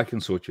I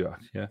can sort you out.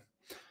 Yeah.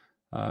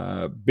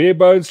 Bare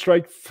bone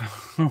straight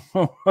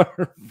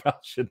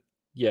falchion.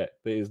 Yeah,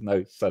 there is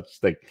no such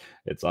thing.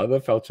 It's either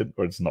falchion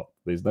or it's not.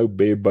 There's no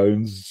bare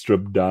bones,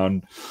 stripped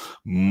down,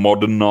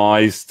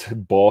 modernized,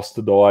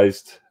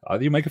 bastardized.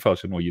 Either you make a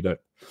falchion or you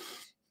don't.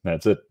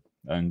 That's it.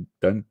 And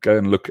don't go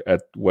and look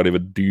at whatever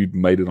dude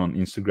made it on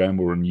Instagram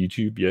or on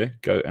YouTube. Yeah,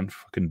 go and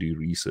fucking do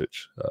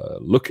research.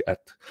 Look at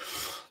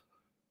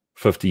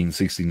 15th,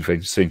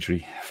 16th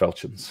century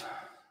falchions.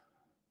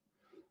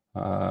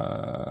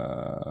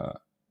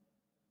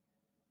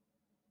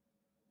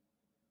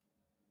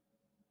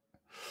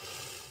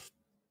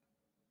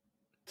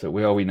 So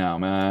where are we now,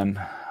 man?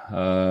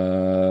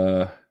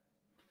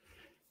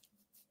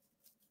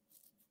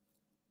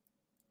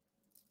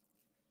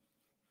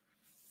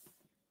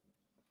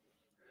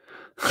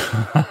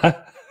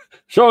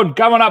 Sean,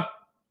 come on up,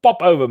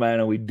 pop over, man,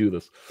 and we do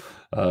this.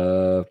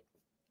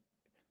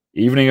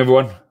 Evening,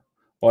 everyone.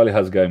 Wiley,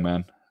 how's it going,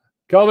 man?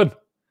 Calvin.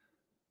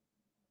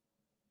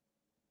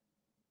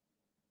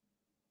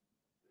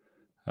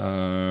 On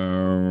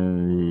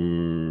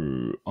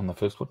the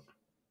first one.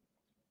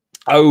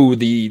 Oh,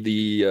 the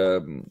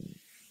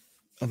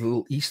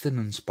little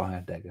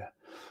Eastern-inspired dagger.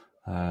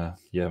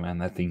 Yeah, man,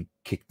 that thing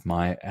kicked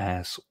my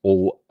ass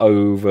all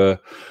over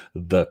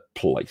the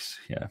place.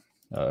 Yeah,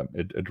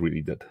 it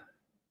really did.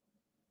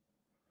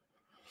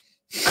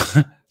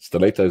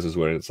 Stilettos is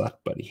where it's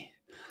at, buddy.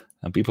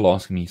 And people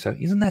asking me, so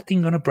isn't that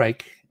thing going to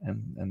break?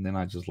 And then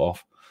I just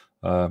laugh.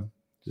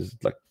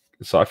 Just like,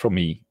 aside from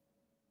me,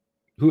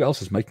 who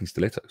else is making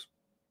stilettos?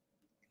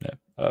 Yeah.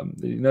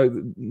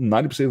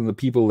 90% of the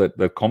people that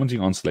are commenting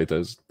on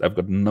stilettos, they've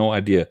got no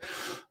idea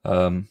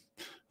that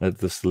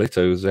the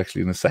stiletto is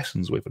actually an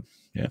assassin's weapon.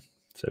 Yeah.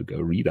 So go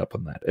read up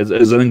on that.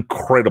 It's an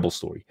incredible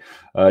story.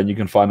 And you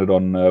can find it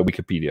on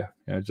Wikipedia.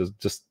 Yeah,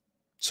 just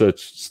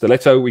search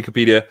stiletto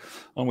Wikipedia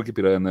on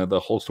Wikipedia, and the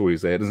whole story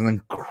is there. It is an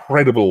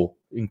incredible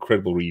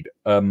read.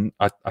 I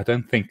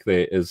don't think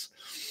there is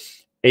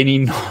any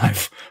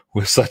knife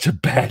with such a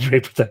bad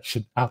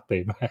reputation out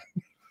there, man.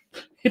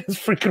 It is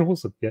freaking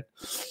awesome. Yeah.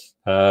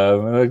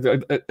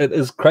 It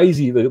is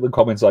crazy the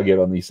comments I get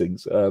on these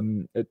things.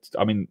 It's,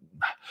 I mean,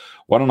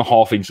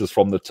 1.5 inches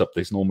from the tip,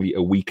 there's normally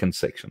a weakened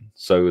section,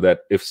 so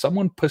that if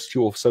someone pissed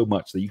you off so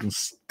much that you can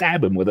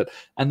stab him with it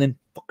and then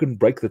fucking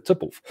break the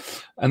tip off.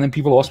 And then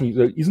people ask me,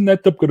 isn't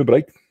that tip going to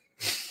break?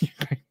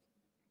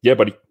 Yeah,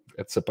 buddy,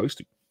 it's supposed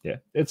to. Yeah,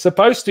 it's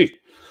supposed to.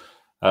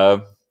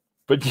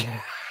 But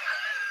yeah,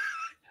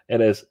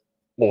 it is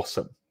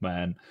awesome,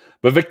 man.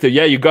 But Victor,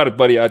 yeah, you got it,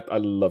 buddy. I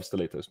love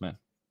stilettos, man.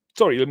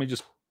 Sorry, let me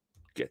just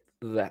get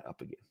that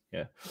up again.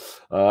 Yeah.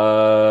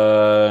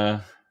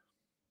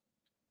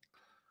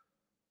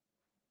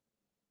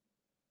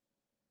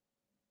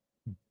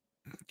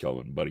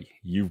 Calvin, buddy,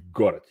 you've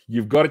got it.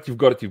 You've got it. You've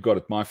got it. You've got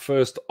it. My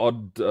first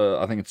odd,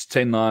 I think it's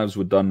 10 knives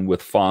were done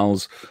with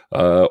files.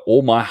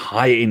 All my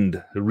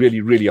high-end,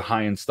 really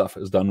high-end stuff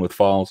is done with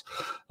files.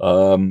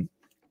 I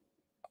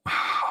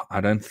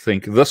don't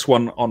think this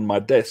one on my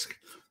desk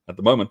at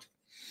the moment.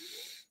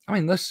 I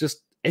mean, that's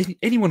just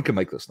anyone can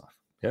make this knife.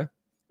 Yeah,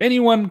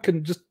 anyone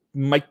can just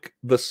make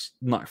this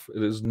knife.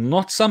 It is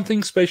not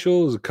something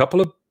special. There's a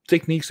couple of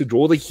techniques to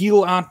draw the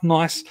heel out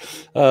nice,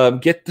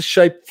 get the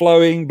shape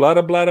flowing, blah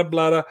blah blah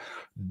blah.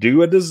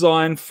 Do a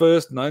design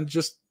first. Don't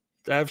just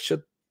have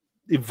shit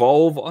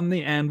evolve on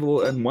the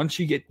anvil, and once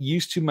you get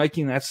used to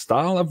making that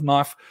style of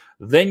knife,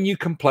 then you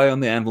can play on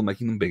the anvil,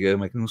 making them bigger,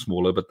 making them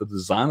smaller. But the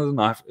design of the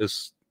knife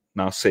is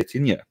now set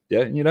in here.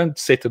 Yeah, and you don't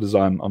set the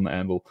design on the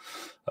anvil,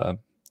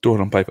 draw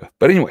it on paper.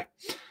 But anyway,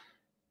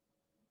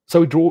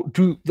 so we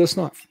drew this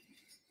knife,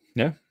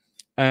 yeah,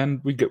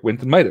 and we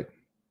went and made it.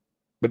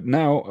 But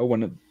now I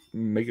want to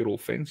make it all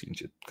fancy and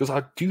shit, because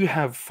I do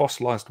have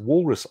fossilized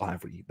walrus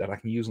ivory that I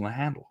can use on the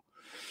handle.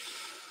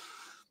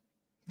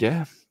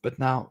 Yeah, but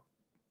now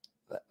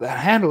the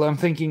handle, I'm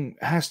thinking,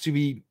 has to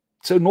be,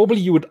 so normally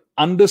you would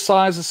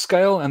undersize a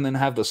scale and then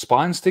have the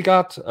spine stick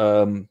out,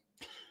 but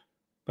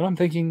I'm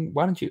thinking,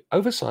 why don't you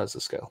oversize the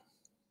scale?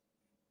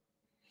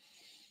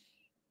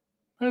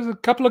 There's a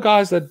couple of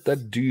guys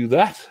that do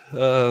that,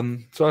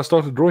 so I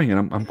started drawing,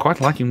 and I'm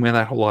quite liking where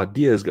that whole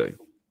idea is going.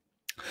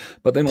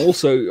 But then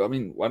also, I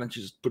mean, why don't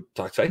you just put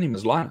titanium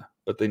as liner,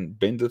 but then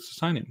bend the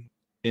titanium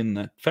in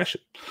that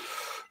fashion?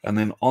 And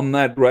then on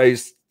that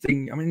raised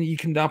thing, I mean, you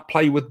can now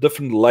play with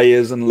different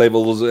layers and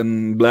levels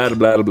and blah,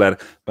 blah, blah, blah.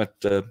 But,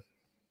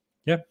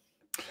 yeah,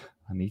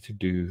 I need to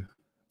do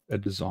a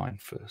design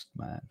first,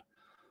 man.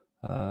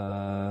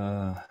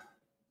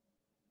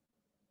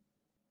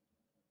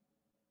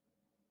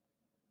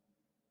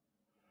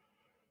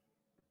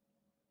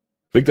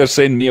 Victor,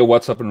 send me a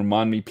WhatsApp and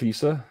remind me, please,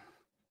 sir.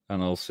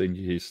 And I'll send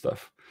you his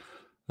stuff.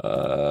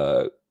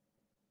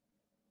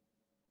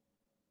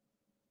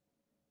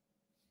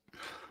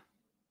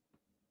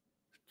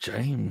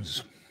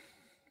 James.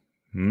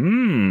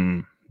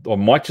 I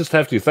might just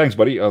have to. Thanks,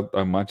 buddy.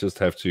 I might just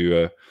have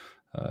to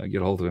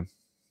get hold of him.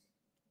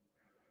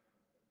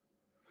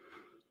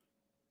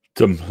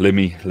 Tim, let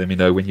me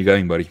know when you're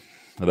going, buddy.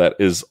 That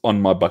is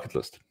on my bucket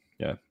list.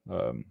 Yeah.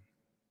 And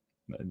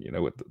you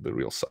know what the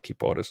real sucky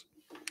part is.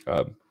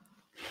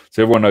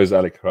 So everyone knows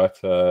Alec, right?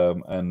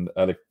 And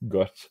Alec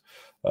got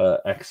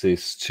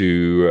access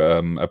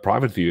to a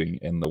private viewing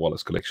in the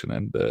Wallace collection,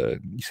 and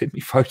he sent me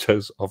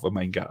photos of a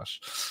main gosh.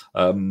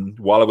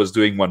 While I was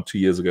doing one 2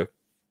 years ago,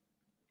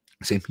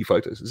 he sent me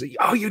photos. He said,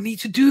 "Oh, you need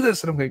to do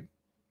this," and I'm like,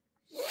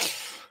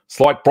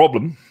 "Slight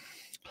problem."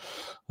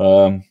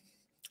 I'm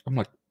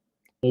like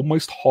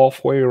almost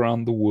halfway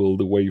around the world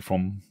away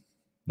from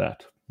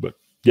that, but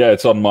yeah,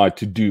 it's on my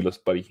to-do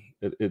list, buddy.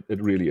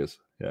 It really is.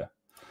 Yeah.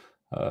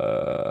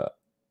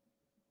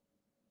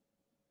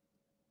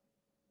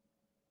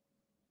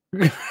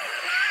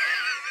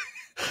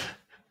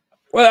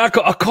 Well,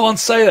 I can't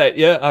say that.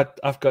 Yeah,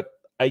 I've got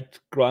 8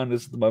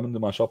 grinders at the moment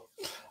in my shop.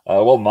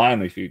 Well,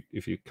 9 if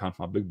you count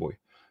my big boy.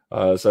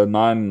 So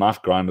 9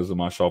 knife grinders in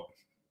my shop.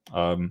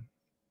 I'm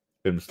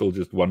still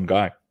just one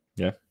guy.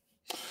 Yeah,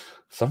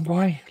 some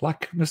guy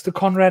like Mr.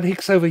 Conrad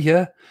Hicks over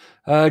here.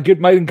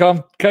 Good mate in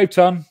Cape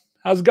Town.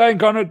 How's it going,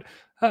 Conrad?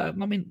 I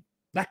mean,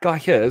 that guy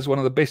here is one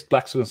of the best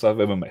blacksmiths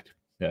I've ever met.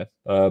 Yeah,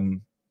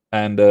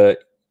 and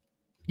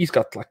he's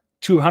got like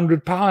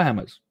 200 power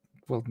hammers.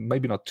 Well,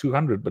 maybe not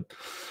 200, but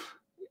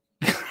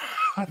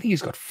I think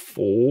he's got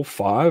 4 or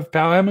 5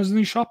 power hammers in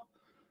his shop.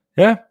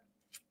 Yeah.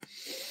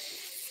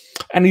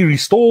 And he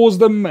restores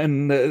them,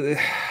 and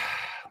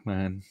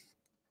man,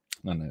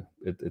 I know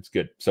it's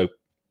good. So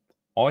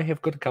I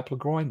have got a couple of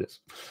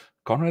grinders.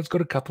 Conrad's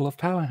got a couple of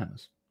power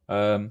hammers.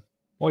 I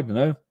don't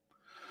know.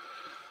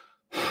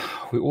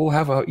 We all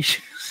have our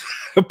issues,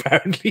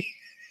 apparently.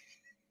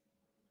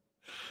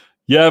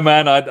 Yeah,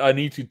 man, I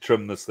need to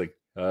trim this thing.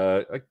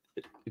 I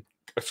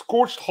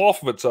scorched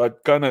half of it, so I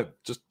kind of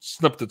just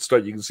snipped it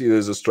straight. You can see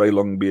there's a stray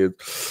long beard.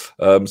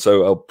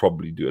 So I'll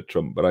probably do a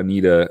trim, but I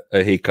need a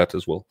haircut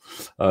as well.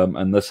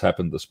 And this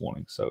happened this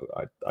morning, so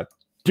I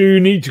do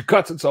need to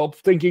cut it. So I'm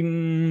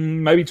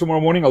thinking maybe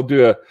tomorrow morning I'll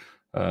do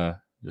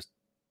just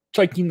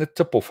taking the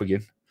tip off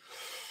again.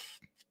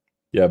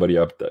 Yeah, buddy,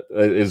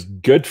 it's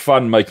good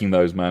fun making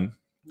those, man.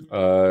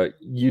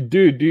 You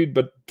do, dude,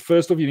 but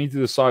first off, you need to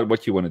decide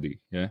what you want to do.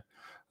 Yeah.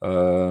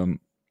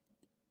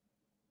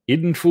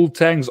 Hidden full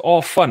tangs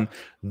are fun.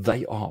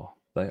 They are.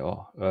 But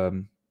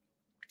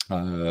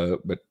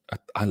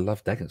I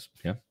love daggers.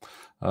 Yeah.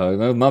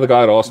 Another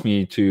guy had asked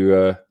me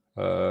to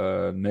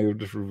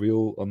negative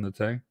reveal on the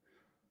tang.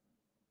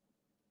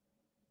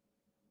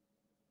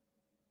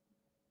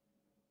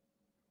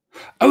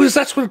 Oh, is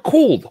that what it's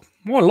called?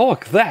 More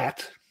like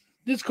that.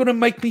 It's going to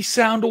make me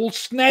sound all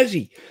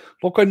snazzy.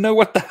 Like I know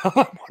what the hell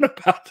I'm on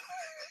about.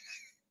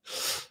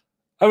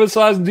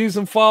 Oversize and do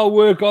some file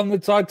work on the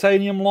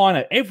titanium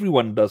liner.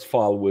 Everyone does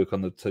file work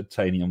on the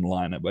titanium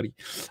liner, buddy.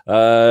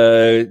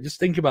 Just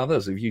think about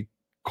this. If you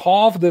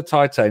carve the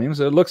titanium,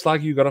 so it looks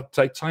like you've got a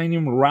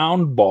titanium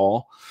round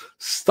bar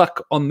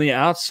stuck on the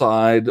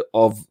outside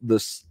of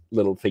this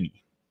little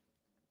thingy.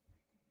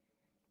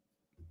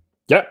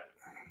 Yeah,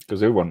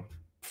 because everyone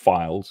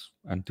files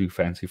and do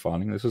fancy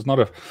filing. This is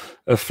not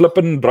a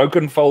flippin'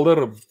 broken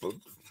folder,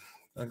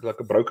 like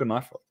a broken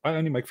knife. I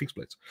only make fixed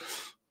blades.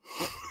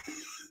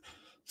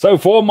 So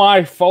for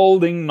my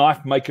folding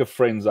knife maker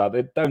friends out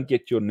there, don't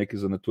get your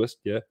knickers in a twist,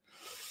 yeah?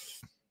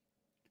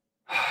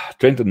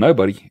 Trenton,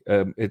 nobody.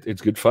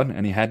 It's good fun.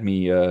 And he had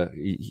me, I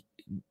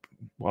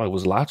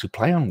was allowed to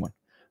play on one,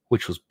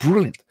 which was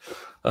brilliant.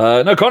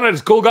 No, Conrad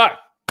is a cool guy.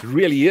 He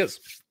really is.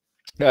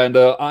 And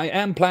I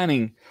am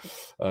planning,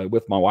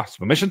 with my wife's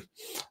permission,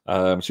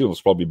 she will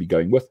probably be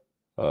going with.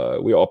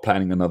 We are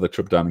planning another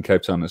trip down in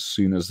Cape Town as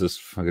soon as this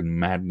fucking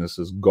madness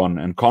is gone.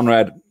 And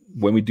Conrad,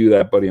 when we do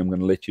that, buddy, I'm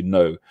going to let you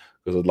know,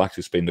 because I'd like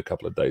to spend a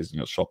couple of days in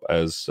your shop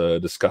as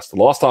discussed the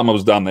last time I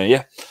was down there.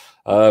 Yeah.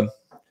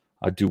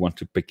 I do want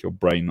to pick your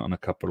brain on a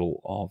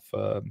couple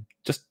of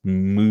just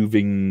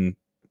moving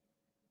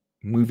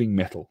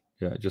metal.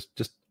 Yeah,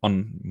 just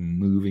on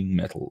moving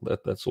metal.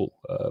 That's all.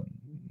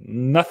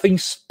 Nothing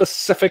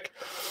specific.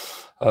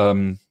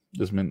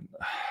 There's been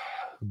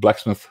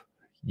blacksmith,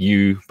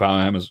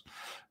 power hammers,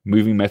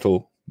 moving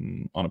metal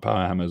on a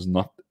power hammer is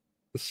not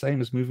the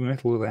same as moving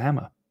metal with a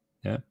hammer.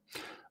 Yeah,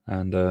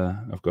 and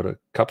I've got a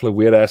couple of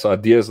weird ass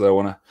ideas that I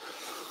want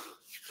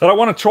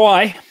to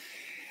try.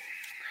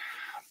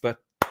 But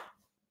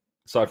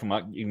aside from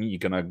that, you're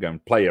gonna go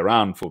and play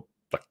around for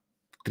like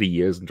 3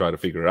 years and try to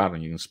figure it out,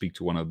 and you can speak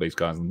to one of the best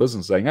guys in the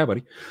business saying, "Hey,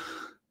 buddy,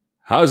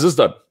 how is this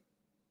done?"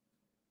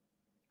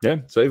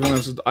 Yeah, so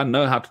everyone says, I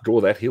know how to draw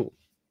that hill.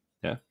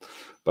 Yeah,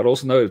 but I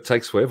also know it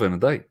takes forever in a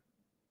day.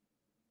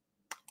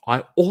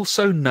 I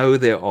also know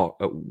there are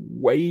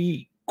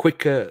way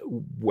quicker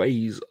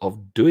ways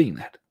of doing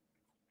that.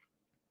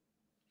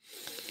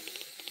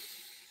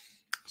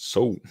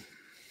 So,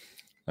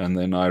 and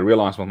then I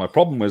realized what my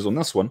problem was on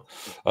this one,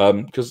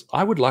 because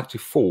I would like to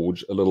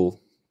forge a little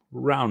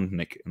round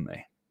neck in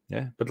there.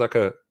 Yeah, but like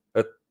a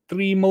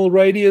 3 mil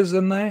radius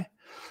in there.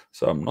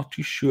 So I'm not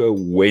too sure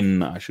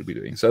when I should be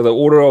doing. So the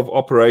order of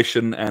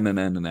operation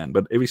and.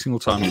 But every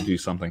single time you do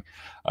something,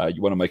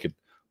 you want to make it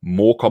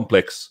more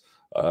complex.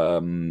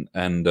 And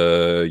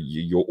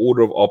your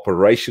order of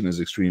operation is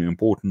extremely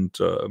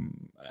important.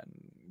 And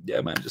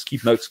yeah, man, just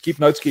keep notes.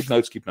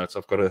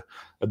 I've got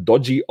a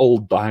dodgy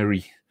old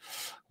diary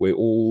where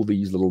all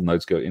these little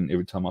notes go in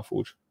every time I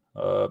forge.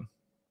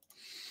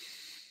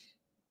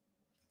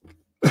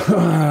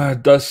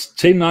 Does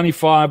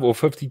 1095 or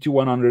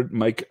 52-100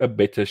 make a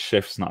better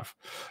chef's knife?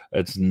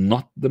 It's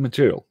not the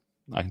material.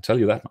 I can tell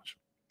you that much.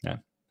 Yeah.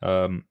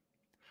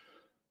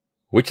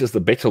 Which is the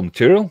better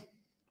material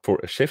for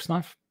a chef's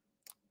knife?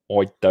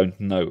 I don't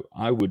know.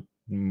 I would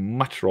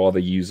much rather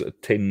use a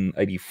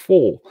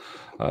 1084,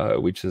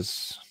 which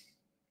is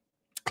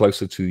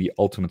closer to the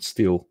ultimate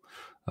steel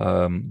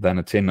than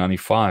a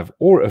 1095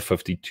 or a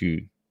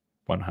 52-100.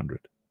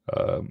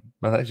 But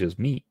that's just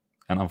me,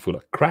 and I'm full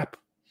of crap.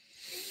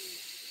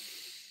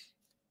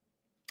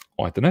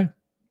 I don't know.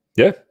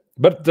 Yeah,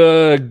 but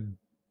the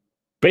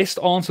best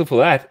answer for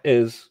that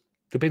is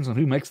depends on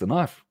who makes the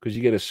knife, because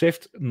you get a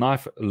chef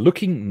knife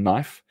looking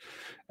knife,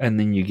 and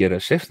then you get a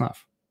chef's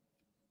knife.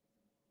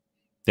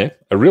 Yeah,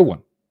 a real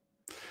one.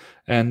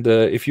 And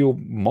if your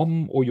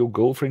mom or your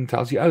girlfriend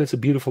tells you, "Oh, it's a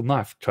beautiful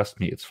knife," trust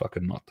me, it's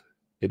fucking not.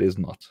 It is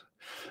not.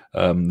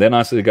 Then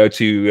I say go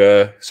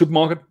to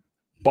supermarket,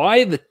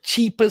 buy the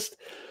cheapest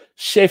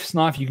chef's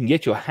knife you can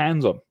get your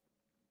hands on.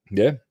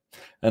 Yeah.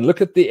 And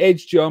look at the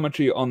edge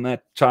geometry on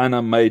that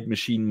China-made,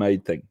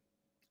 machine-made thing.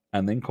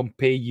 And then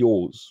compare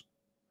yours.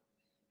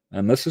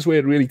 And this is where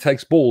it really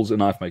takes balls in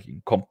knife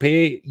making.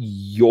 Compare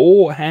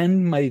your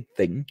handmade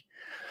thing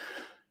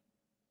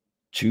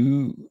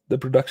to the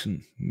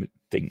production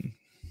thing.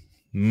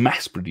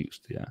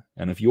 Mass-produced, yeah.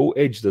 And if your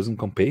edge doesn't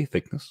compare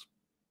thickness,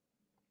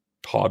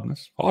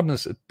 hardness,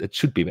 it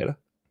should be better,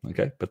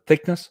 okay? But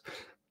thickness,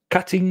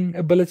 cutting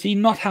ability,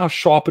 not how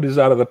sharp it is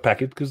out of the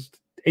packet, because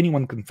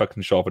anyone can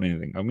fucking sharpen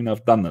anything. I mean,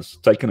 I've done this.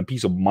 Taken a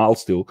piece of mild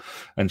steel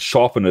and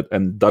sharpened it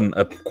and done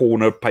a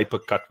corner paper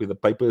cut with the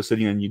paper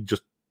sitting, and you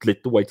just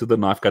let the weight of the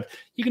knife cut.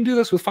 You can do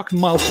this with fucking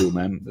mild steel,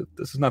 man.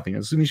 This is nothing.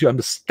 As soon as you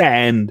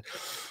understand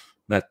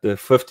that the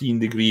 15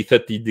 degree,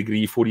 30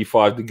 degree,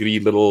 45 degree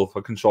little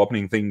fucking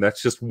sharpening thing,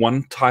 that's just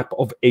one type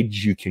of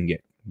edge you can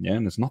get. Yeah,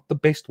 and it's not the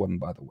best one,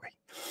 by the way.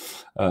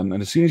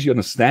 And as soon as you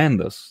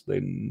understand this,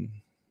 then,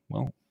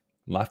 well,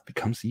 life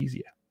becomes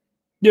easier.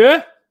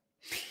 Yeah?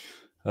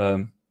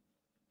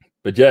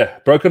 But yeah,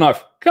 broken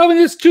knife. Calvin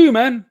is too,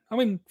 man. I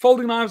mean,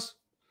 folding knives,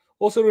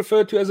 also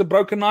referred to as a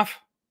broken knife.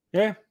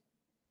 Yeah.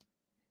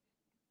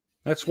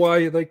 That's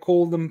why they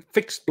call them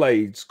fixed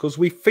blades, because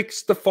we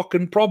fixed the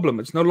fucking problem.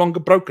 It's no longer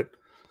broken.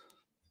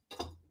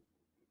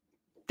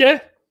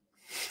 Yeah.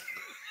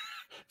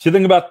 So you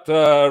think about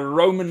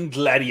Roman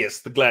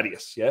gladius, the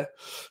gladius, yeah?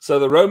 So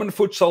the Roman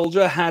foot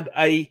soldier had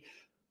a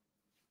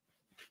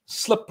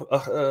slip,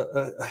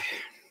 what's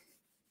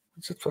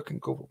it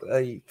fucking called?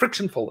 A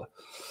friction folder.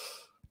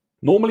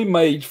 Normally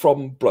made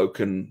from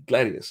broken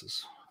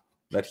gladiuses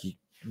that he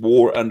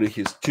wore under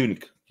his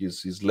tunic,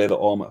 his leather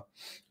armor.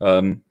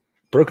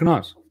 Broken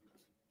knives.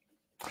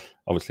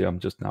 Obviously, I'm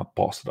just now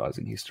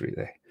bastardizing history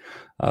there.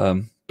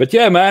 But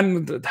yeah,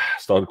 man,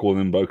 started calling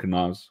them broken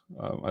knives.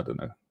 I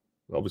don't know.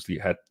 Obviously,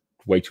 had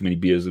way too many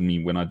beers in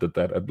me when I did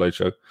that at Blade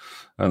Show.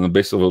 And the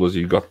best of all is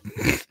you got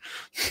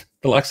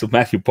the likes of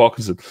Matthew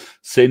Parkinson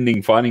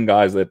finding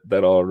guys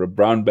that are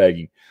brown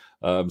bagging,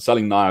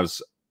 selling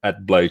knives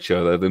at Blade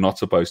Show that they're not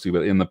supposed to,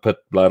 but in the pit,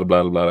 blah,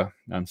 blah, blah, blah,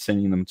 and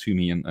sending them to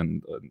me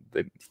and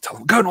then tell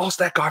them, go and ask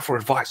that guy for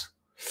advice.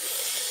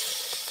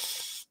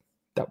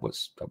 that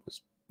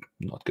was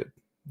not good.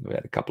 We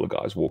had a couple of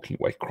guys walking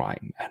away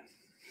crying, man.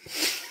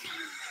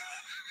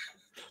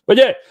 But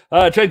yeah,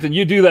 Trenton,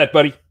 you do that,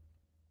 buddy.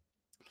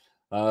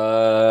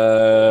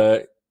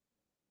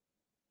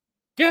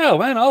 Yeah,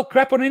 man, I'll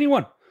crap on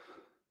anyone.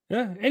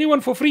 Yeah,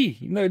 anyone for free.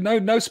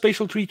 No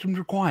special treatment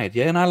required.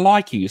 Yeah, and I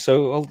like you,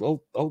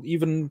 so I'll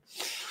even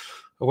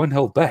I won't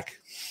hold back.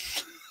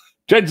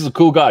 Trenton's a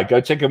cool guy.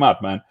 Go check him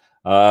out, man.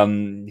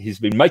 He's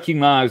been making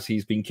knives.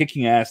 He's been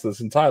kicking ass.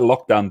 This entire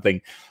lockdown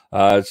thing.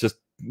 It's just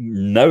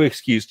no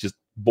excuse. Just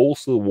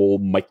balls to the wall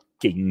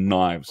making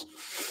knives.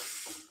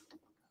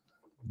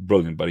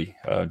 Brilliant, buddy.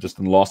 Just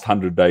in the last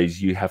 100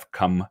 days, you have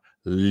come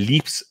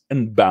leaps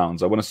and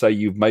bounds. I want to say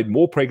you've made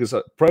more progress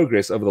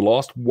over the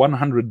last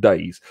 100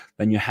 days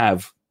than you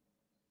have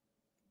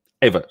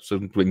ever. So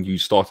when you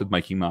started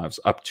making knives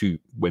up to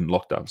when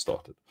lockdown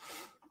started.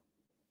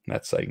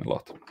 That's saying a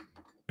lot.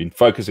 Been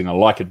focusing. I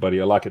like it,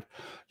 buddy. I like it.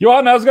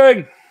 Johan, how's it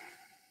going?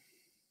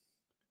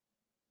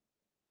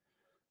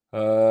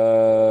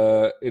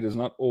 It is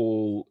not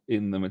all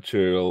in the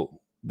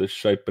material. The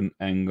shape and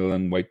angle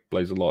and weight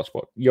plays a large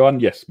part. Johan,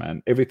 yes,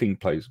 man. Everything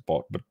plays a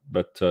part.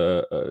 But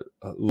a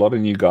lot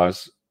of you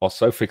guys are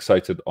so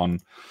fixated on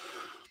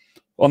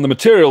the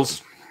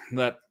materials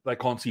that they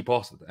can't see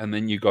past it. And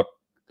then you got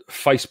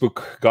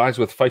Facebook guys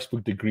with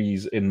Facebook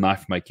degrees in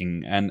knife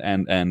making,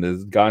 and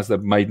there's guys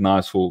that made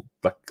knives for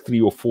like 3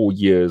 or 4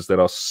 years that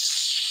are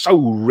so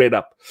revved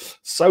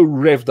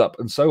up,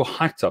 and so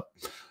hyped up.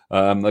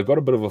 They've got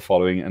a bit of a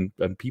following,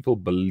 and people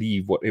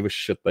believe whatever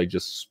shit they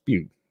just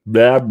spew.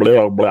 Blah,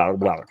 blah, blah,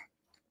 blah.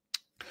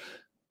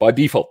 By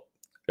default,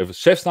 if a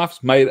chef's knife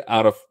is made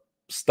out of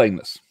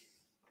stainless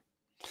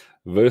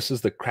versus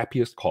the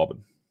crappiest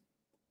carbon,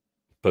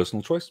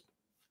 personal choice,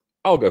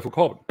 I'll go for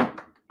carbon.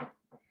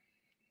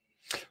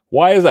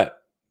 Why is that?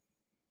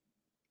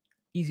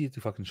 Easier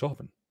to fucking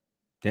sharpen.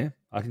 Yeah,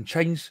 I can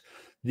change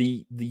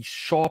the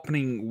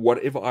sharpening,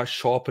 whatever I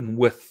sharpen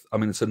with. I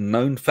mean, it's a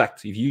known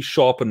fact. If you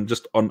sharpen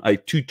just on a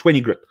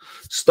 220 grit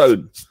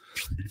stone,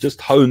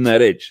 just hone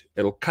that edge,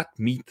 it'll cut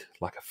meat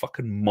like a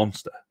fucking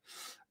monster.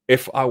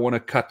 If I want to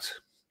cut,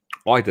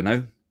 I don't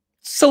know,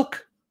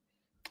 silk,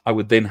 I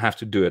would then have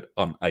to do it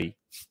on a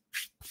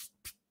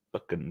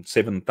fucking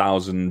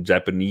 7,000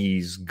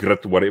 Japanese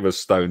grit, whatever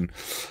stone.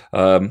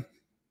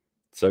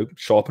 So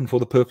sharpen for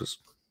the purpose.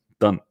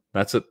 Done.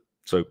 That's it.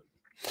 So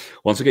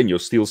once again, your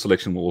steel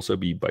selection will also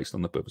be based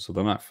on the purpose of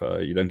the knife.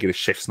 You don't get a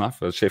chef's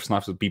knife. A chef's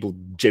knife that people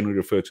generally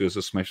refer to as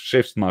a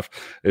chef's knife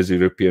is a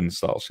European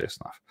style chef's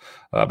knife.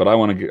 But I don't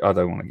want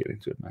to get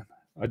into it, man.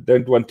 I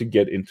don't want to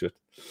get into it.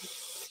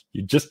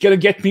 You're just going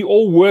to get me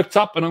all worked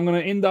up, and I'm going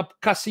to end up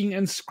cussing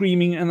and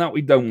screaming, and that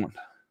we don't want.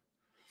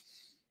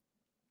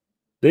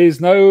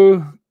 There's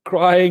no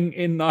crying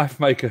in knife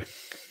maker.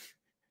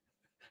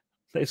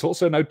 There's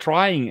also no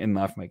trying in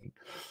knife making.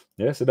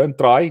 Yeah, so don't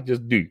try,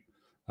 just do.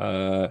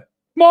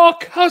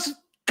 Mark, how's it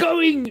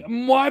going?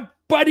 My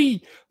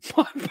buddy,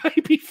 my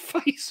baby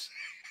face.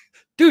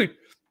 Dude,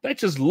 that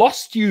just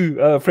lost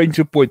you,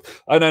 Friendship Point.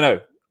 I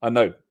know.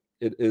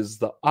 It is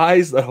the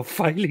eyes that are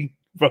failing,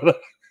 brother.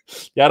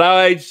 Yeah,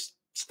 that age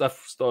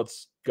stuff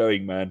starts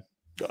going, man.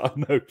 I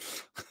know.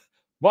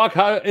 Mark,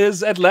 how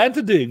is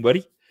Atlanta doing,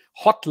 buddy?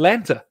 Hot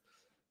Atlanta.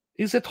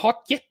 Is it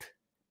hot yet?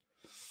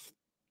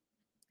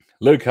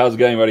 Luke, how's it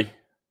going, buddy?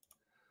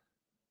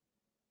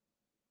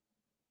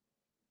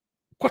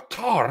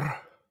 Qatar.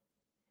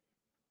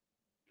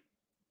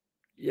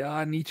 Yeah,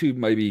 I need to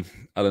maybe,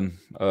 Alan,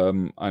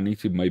 I need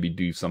to maybe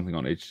do something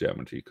on edge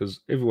geometry,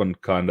 because everyone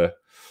kind of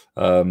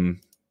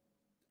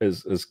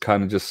is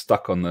kind of just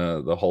stuck on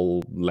the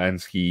whole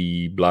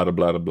Lansky, blah,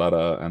 blah, blah,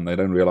 blah, and they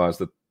don't realize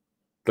that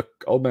the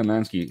old man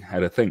Lansky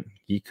had a thing.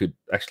 He could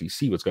actually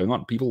see what's going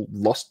on. People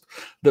lost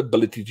the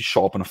ability to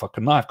sharpen a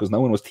fucking knife because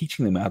no one was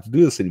teaching them how to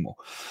do this anymore.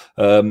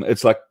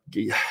 It's like,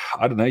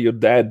 I don't know, your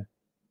dad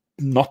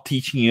not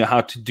teaching you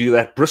how to do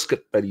that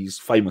brisket that he's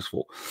famous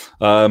for,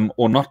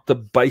 or not the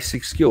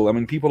basic skill. I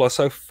mean, people are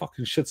so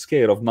fucking shit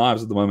scared of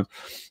knives at the moment.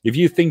 If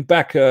you think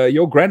back,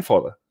 your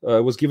grandfather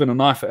was given a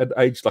knife at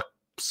age like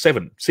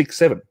 6,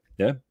 7.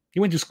 Yeah, he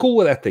went to school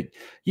with that thing.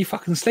 He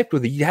fucking slept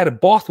with it. He had a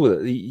bath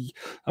with it.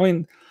 I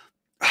mean,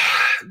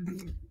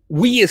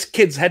 we as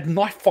kids had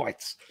knife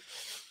fights.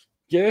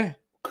 Yeah,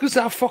 because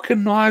our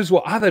fucking knives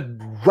were either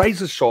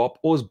razor sharp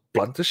or as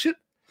blunt as shit.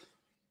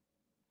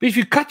 But if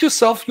you cut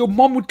yourself, your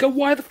mom would go,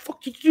 "Why the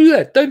fuck did you do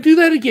that? Don't do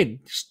that again,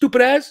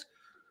 stupid ass."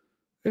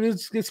 And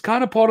it's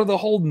kind of part of the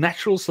whole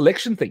natural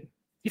selection thing.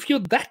 If you're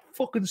that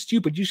fucking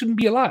stupid, you shouldn't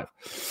be alive.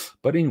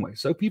 But anyway,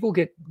 so people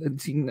get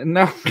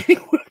now getting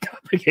worked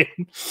up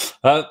again.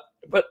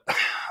 But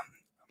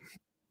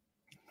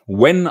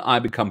when I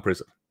become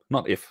president,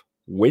 not if,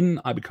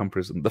 when I become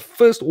president, the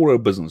first order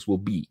of business will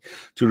be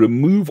to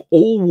remove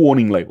all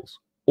warning labels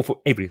off of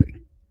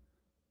everything,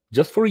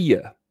 just for a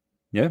year.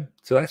 Yeah,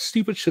 so that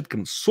stupid shit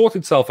can sort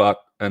itself out,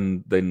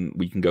 and then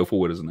we can go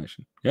forward as a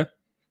nation. Yeah.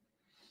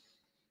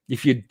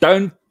 If you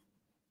don't,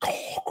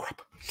 oh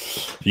crap,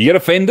 if you get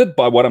offended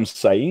by what I'm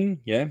saying,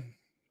 yeah,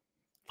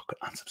 fucking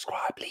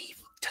unsubscribe,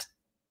 leave, just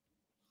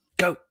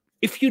go.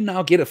 if you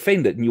now get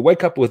offended and you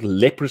wake up with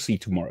leprosy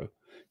tomorrow,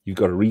 you've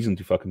got a reason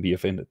to fucking be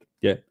offended.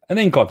 Yeah. And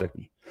then contact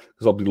me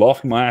because I'll be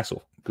laughing my ass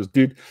off. Because,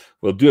 dude,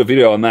 we'll do a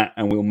video on that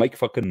and we'll make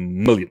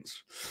fucking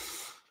millions.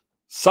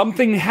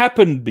 Something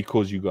happened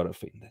because you got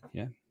offended.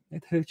 Yeah.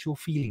 It hurts your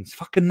feelings.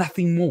 Fucking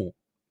nothing more.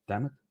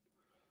 Damn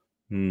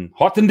it.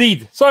 Hot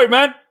indeed. Sorry,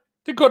 man.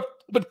 They got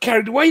a bit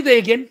carried away there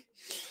again.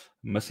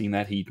 I'm missing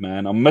that heat,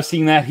 man. I'm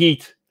missing that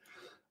heat.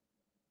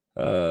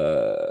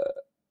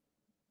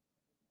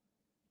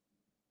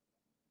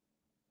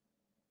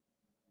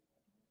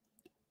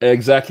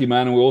 Exactly,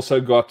 man. And we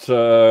also got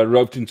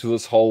roped into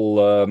this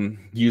whole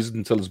use it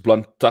until it's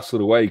blunt, toss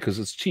it away because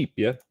it's cheap,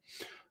 yeah.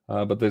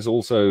 But there's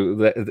also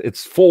that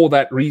it's for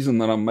that reason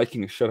that I'm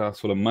making a shit house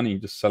full of money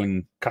just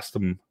selling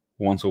custom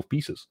once-off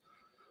pieces.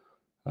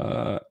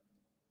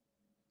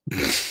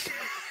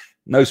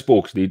 No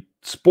sporks, dude.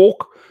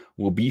 Spork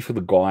will be for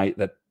the guy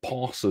that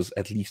passes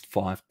at least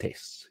 5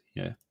 tests.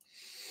 Yeah.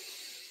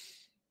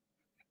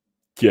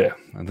 Yeah,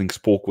 I think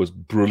spork was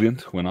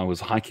brilliant when I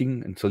was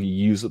hiking until you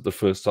use it the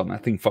first time.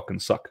 That thing fucking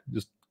sucked.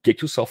 Just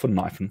get yourself a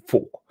knife and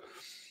fork.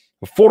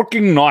 A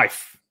forking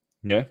knife.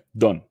 Yeah,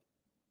 done.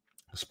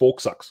 Spork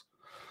sucks.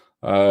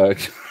 For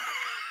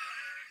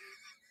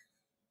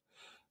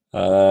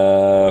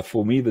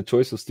me, the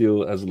choice of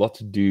steel has a lot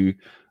to do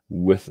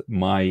with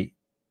my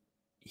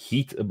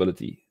heat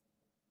ability.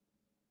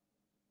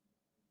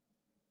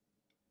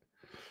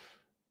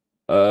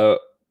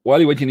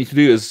 Wally, what you need to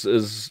do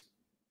is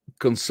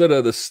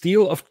consider the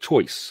steel of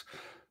choice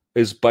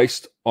is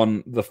based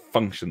on the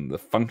function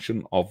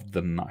of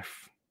the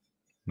knife.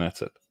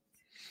 That's it.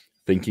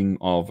 Thinking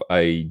of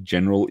a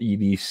general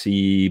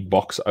EDC,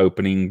 box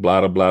opening,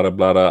 blah, blah, blah,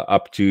 blah,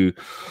 up to,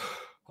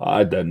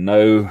 I don't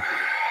know,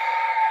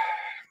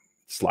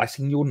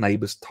 slicing your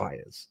neighbor's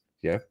tires.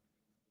 Yeah.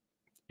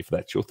 If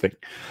that's your thing.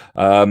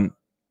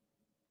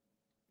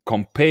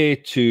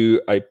 Compared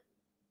to a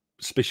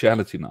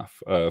specialty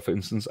knife, for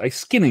instance, a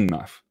skinning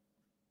knife.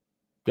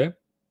 Yeah.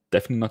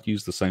 Definitely not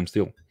use the same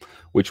steel.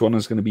 Which one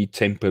is going to be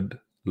tempered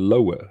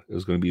lower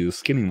is going to be the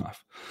skinning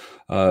knife.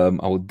 I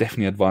will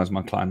definitely advise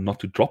my client not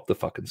to drop the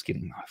fucking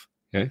skinning knife,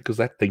 yeah, because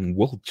that thing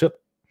will chip.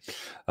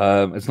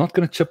 It's not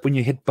going to chip when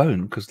you hit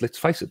bone, because let's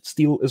face it,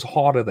 steel is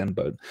harder than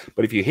bone.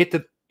 But if you hit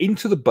it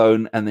into the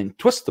bone and then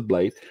twist the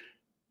blade,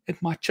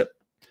 it might chip.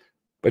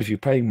 But if you're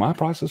paying my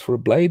prices for a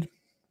blade,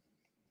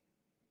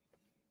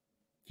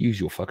 use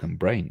your fucking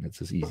brain.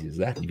 It's as easy as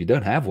that. If you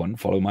don't have one,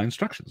 follow my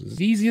instructions. It's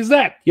as easy as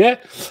that. Yeah.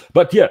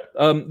 But yeah,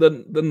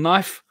 the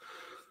knife,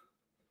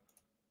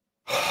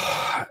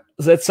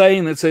 that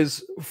saying that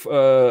says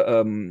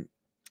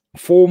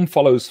form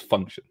follows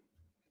function.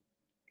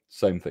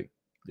 Same thing.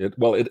 It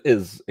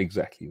is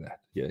exactly that.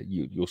 Yeah.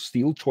 Your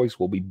steel choice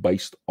will be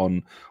based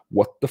on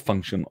what the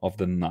function of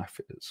the knife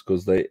is,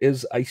 because there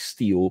is a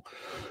steel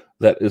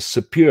that is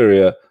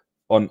superior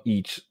on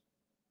each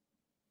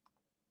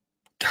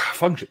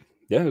function.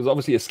 Yeah, because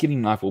obviously a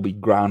skinning knife will be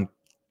ground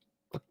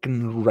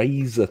fucking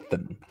razor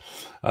thin,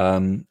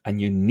 and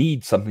you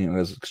need something that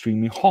is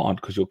extremely hard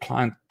because your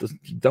client doesn't.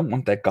 You don't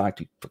want that guy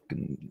to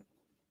fucking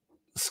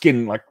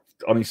skin like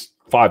on his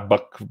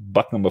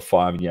buck number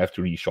 5, and you have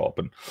to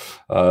resharpen.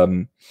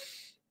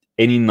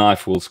 Any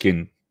knife will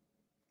skin.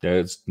 Yeah,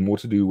 it's more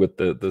to do with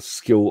the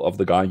skill of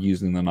the guy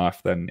using the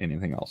knife than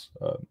anything else.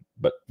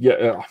 But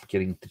yeah, I'm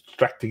getting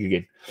distracted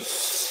again.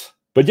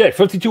 But yeah,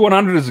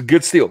 52-100 is a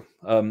good steel.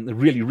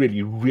 Really,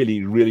 really,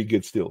 really, really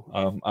good steel.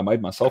 I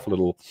made myself a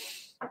little,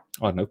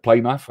 I don't know, play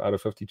knife out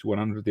of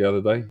 52-100 the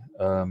other day.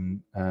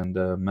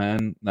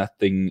 Man, that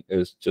thing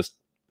is just,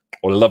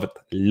 I love it.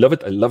 I love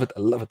it. I love it.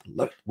 I love it. I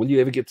love it. Will you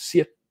ever get to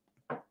see it?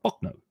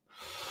 Fuck no.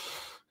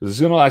 As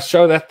soon as I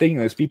show that thing,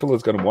 there's people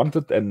that's going to want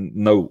it. And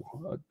no,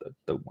 I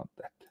don't want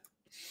that.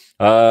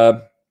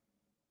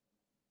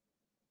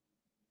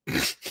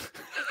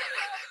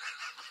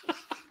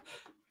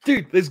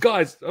 Dude, there's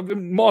guys. I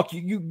mean, Mark,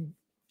 you.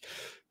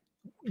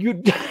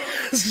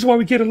 This is why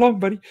we get along,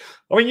 buddy.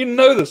 I mean, you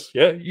know this,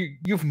 yeah.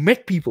 You've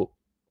met people,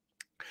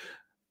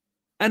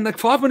 and like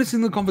 5 minutes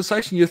in the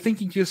conversation, you're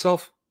thinking to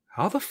yourself,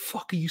 "How the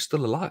fuck are you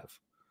still alive?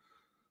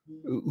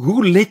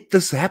 Who let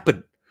this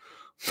happen?"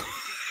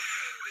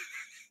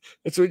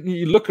 It's when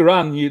you look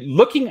around, you're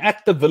looking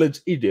at the village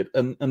idiot,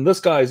 and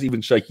this guy is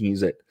even shaking his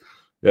head.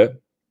 Yeah,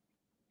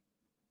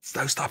 it's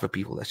those type of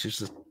people. That's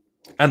just,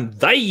 and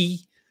they,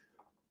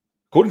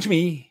 according to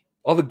me,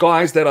 are the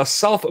guys that are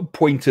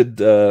self-appointed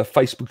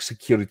Facebook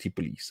security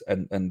police,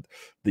 and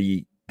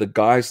the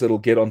guys that'll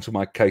get onto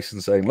my case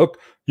and saying, "Look,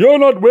 you're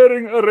not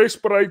wearing a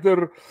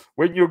respirator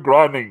when you're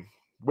grinding.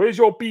 Where's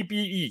your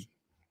PPE?"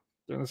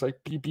 Then I say,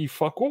 "PPE,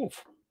 fuck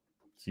off."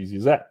 It's easy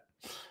as that.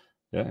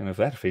 Yeah, and if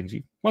that offends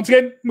you, once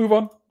again, move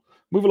on,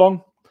 move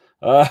along.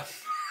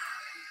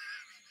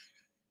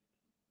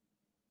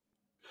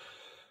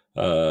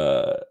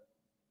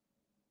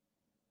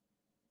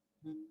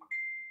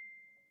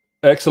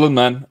 Excellent,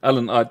 man.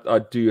 Alan, I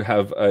do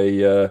have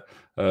a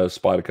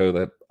Spyderco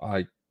that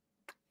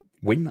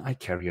when I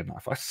carry a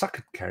knife, I suck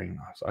at carrying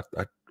knives.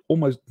 I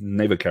almost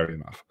never carry a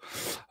knife.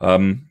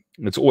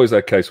 It's always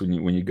that case when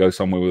you go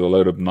somewhere with a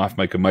load of knife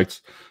maker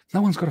mates.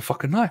 No one's got a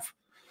fucking knife.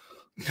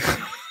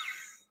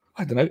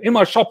 I don't know. In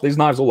my shop, there's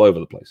knives all over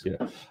the place.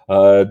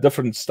 Yeah,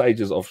 different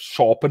stages of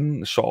sharp,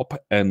 and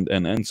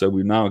so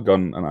we've now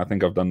gone, and I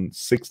think I've done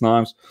 6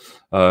 knives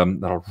that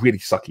are really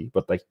sucky,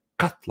 but they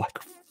cut like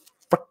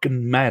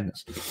freaking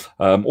madness.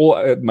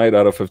 All made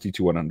out of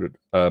 50-100,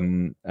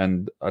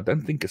 and I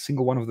don't think a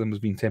single one of them has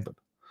been tempered.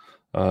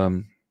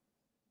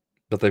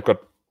 But they've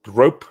got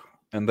rope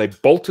and they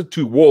bolted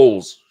to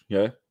walls.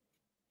 Yeah.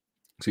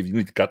 So if you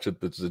need to cut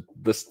it,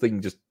 this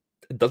thing just,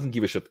 it doesn't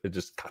give a shit. It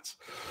just cuts.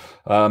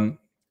 But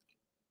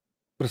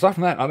aside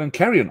from that, I don't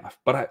carry a knife,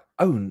 but I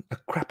own a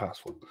crap house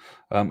full.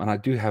 And I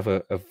do have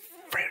a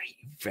very,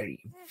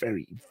 very,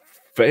 very,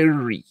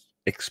 very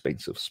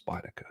expensive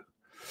Spyderco.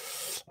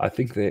 I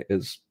think there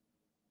is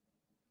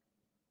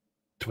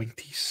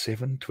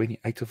 27,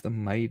 28 of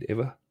them made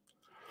ever,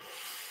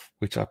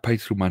 which I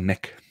paid through my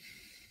neck.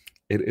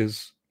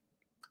 It's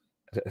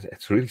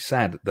really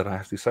sad that I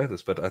have to say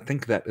this, but I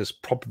think that is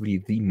probably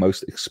the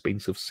most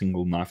expensive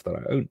single knife that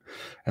I own.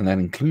 And that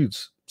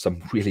includes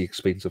some really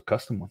expensive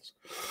custom ones.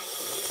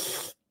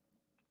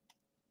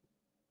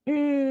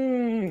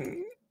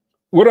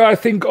 What do I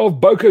think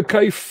of Boker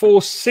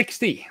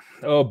K460?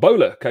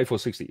 Bowler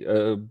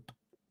K460.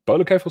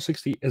 Bowler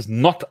K460 is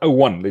not a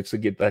 1. Let's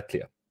get that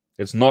clear.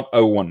 It's not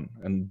a 1.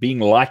 And being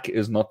like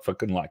is not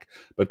fucking like.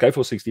 But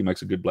K460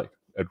 makes a good blade.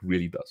 It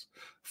really does.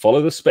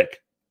 Follow the spec.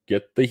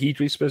 Get the heat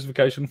treat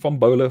specification from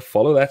Bowler.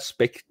 Follow that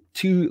spec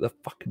to the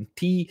fucking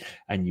T,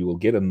 and you will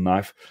get a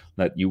knife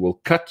that you will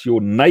cut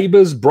your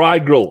neighbor's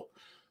bride grill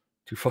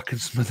to fucking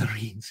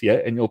smithereens.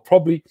 Yeah, and you'll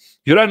probably, if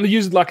you don't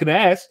use it like an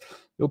ass,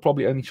 you'll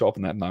probably only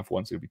sharpen that knife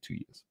once every 2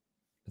 years.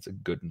 It's a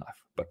good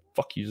knife, but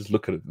fuck, you just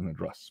look at it and it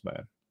rusts,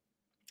 man.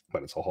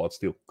 But it's a hard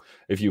steel.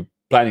 If you're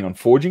planning on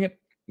forging it,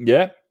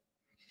 yeah,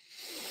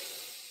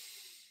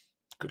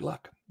 good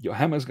luck. Your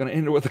hammer is going to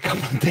end with a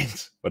couple of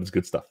dents, but it's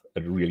good stuff.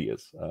 It really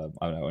is.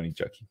 I'm only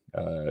joking.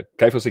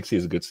 K460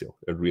 is a good steel.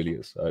 It really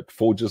is. It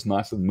forges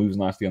nice and moves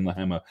nicely on the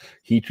hammer.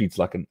 Heat treats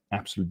like an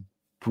absolute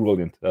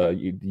brilliant.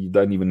 You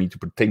don't even need to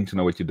pretend to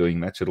know what you're doing.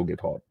 That shit will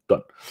get hard.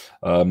 Done.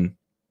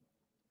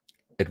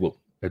 It will.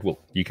 It will.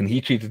 You can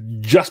heat treat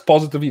it just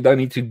positive. You don't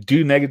need to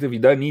do negative. You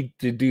don't need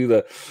to do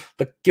the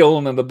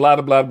kiln and the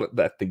blah, blah, blah.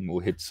 That thing will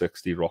hit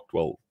 60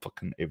 Rockwell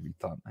fucking every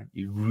time, man.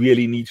 You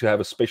really need to have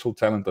a special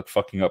talent at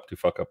fucking up to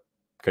fuck up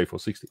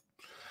K460.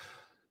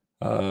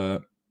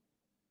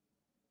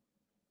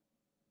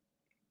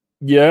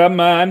 Yeah,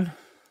 man.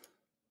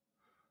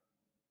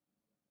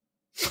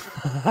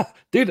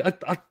 Dude,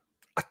 I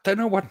don't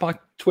know what my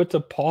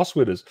Twitter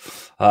password is.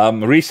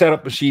 Reset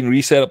up machine,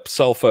 reset up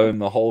cell phone,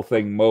 the whole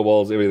thing,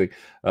 mobiles, everything.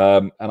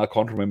 And I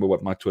can't remember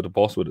what my Twitter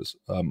password is.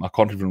 I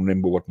can't even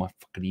remember what my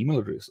fucking email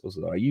address was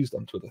that I used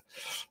on Twitter.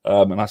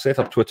 And I set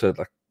up Twitter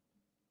like,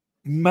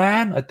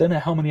 man, I don't know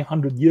how many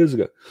 100 years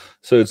ago.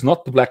 So it's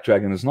not the Black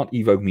Dragon. It's not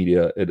Evoke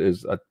Media. It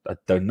is, I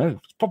don't know.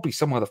 It's probably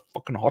some other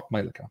fucking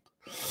Hotmail account.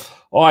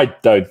 I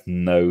don't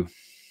know.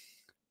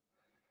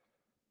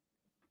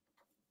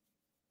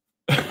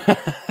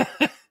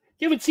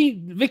 Yeah, but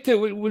see, Victor,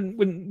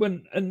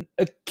 when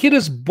a kid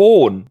is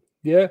born,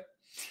 yeah,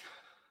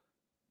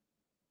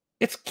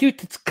 it's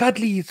cute, it's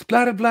cuddly, it's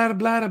blah, blah,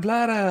 blah,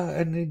 blah,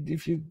 and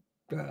if you,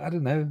 I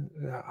don't know,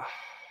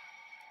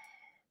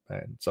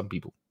 man, some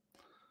people.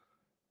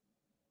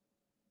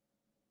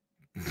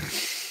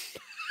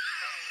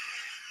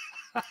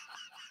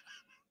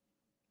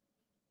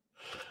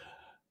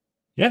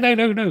 Yeah,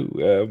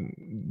 no.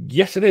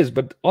 Yes, it is.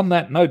 But on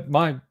that note,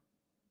 my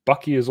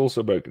Bucky is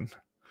also broken.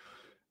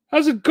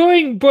 How's it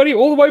going, buddy?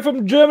 All the way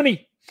from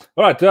Germany.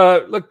 All right,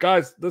 look,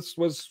 guys, this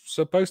was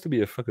supposed to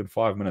be a fucking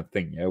 5-minute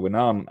thing. Yeah, we're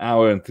now an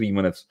hour and 3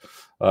 minutes.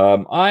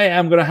 I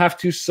am going to have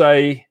to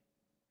say,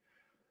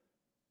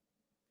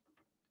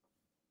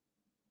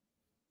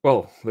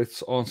 well,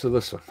 let's answer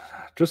this one.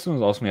 Tristan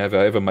has asked me, have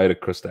I ever made a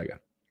Chris dagger?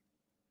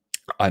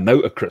 I know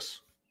a Chris.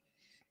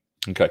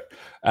 Okay.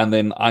 And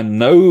then I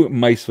know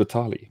Mace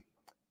Vitali.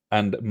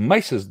 And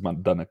Mace has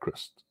done a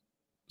Chris.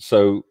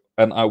 So,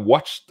 and I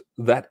watched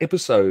that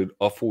episode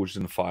of Forged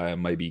in Fire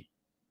maybe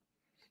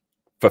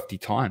 50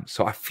 times.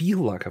 So I feel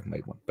like I've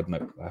made one. But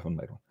no, I haven't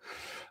made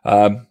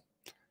one.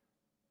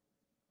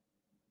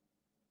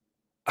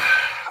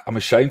 I'm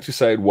ashamed to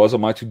say it was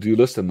on my to-do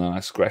list, and then I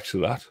scratched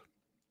it out.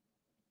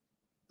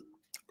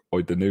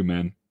 I don't know,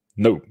 man.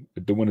 No,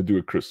 I don't want to do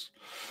a Chris.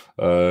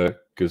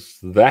 Because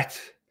that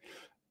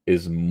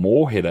is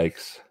more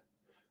headaches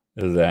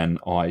than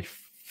I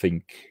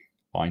think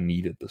I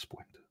need at this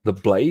point. The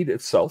blade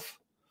itself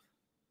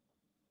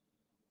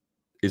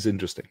is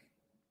interesting.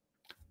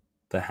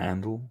 The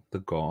handle, the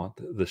guard,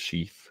 the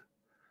sheath.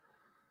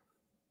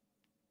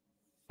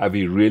 Have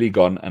you really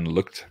gone and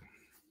looked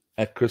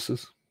at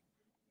Chris's?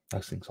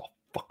 Those things are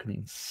fucking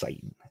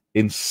insane.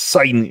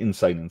 Insane.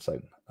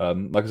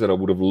 Like I said, I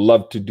would have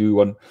loved to do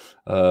one.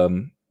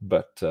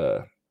 But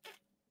go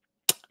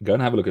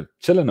and have a look at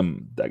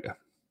Chillingham dagger.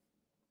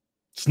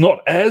 It's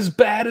not as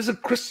bad as a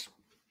Chris,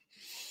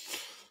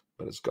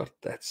 but it's got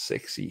that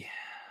sexy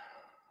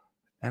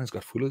and it's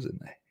got Fuller's in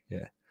there.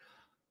 Yeah.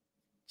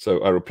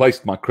 So I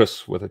replaced my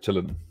Chris with a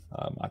Chillingham.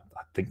 I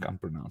think I'm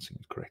pronouncing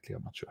it correctly.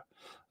 I'm not sure,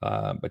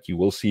 but you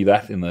will see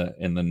that in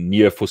the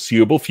near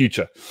foreseeable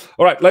future.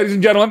 All right, ladies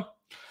and gentlemen,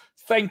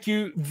 thank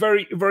you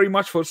very, very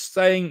much for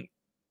staying.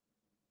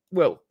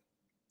 Well,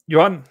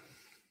 Johan,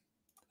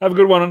 have a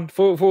good one,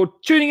 for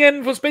tuning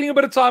in, for spending a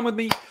bit of time with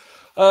me.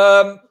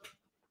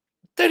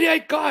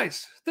 38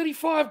 guys,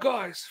 35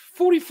 guys,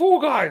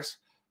 44 guys.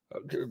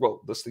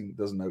 Well, this thing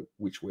doesn't know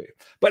which way.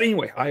 But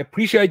anyway, I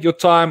appreciate your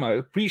time. I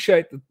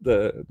appreciate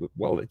that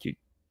you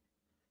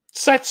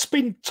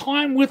spend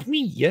time with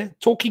me, yeah?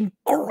 Talking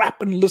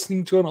crap and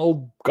listening to an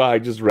old guy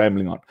just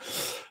rambling on.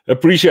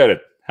 Appreciate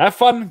it. Have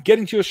fun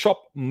getting to your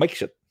shop. Make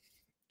shit.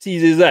 It's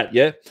easy as that,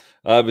 yeah?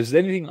 If there's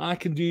anything I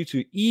can do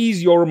to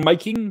ease your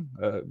making,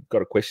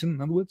 got a question,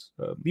 in other words,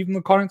 leave in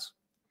the comments.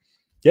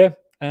 Yeah,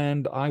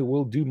 and I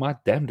will do my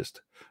damnedest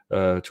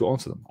to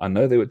answer them. I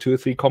know there were 2 or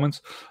 3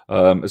 comments,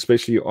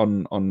 especially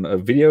on a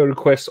video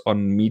request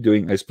on me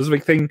doing a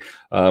specific thing.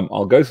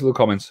 I'll go through the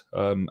comments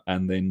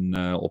and then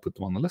I'll put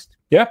them on the list.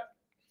 Yeah?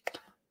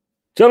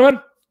 Gentlemen,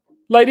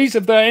 ladies,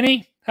 if there are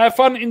any, have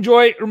fun,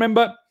 enjoy.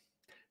 Remember,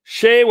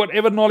 share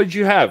whatever knowledge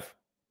you have.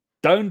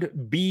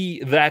 Don't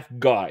be that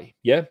guy.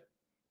 Yeah?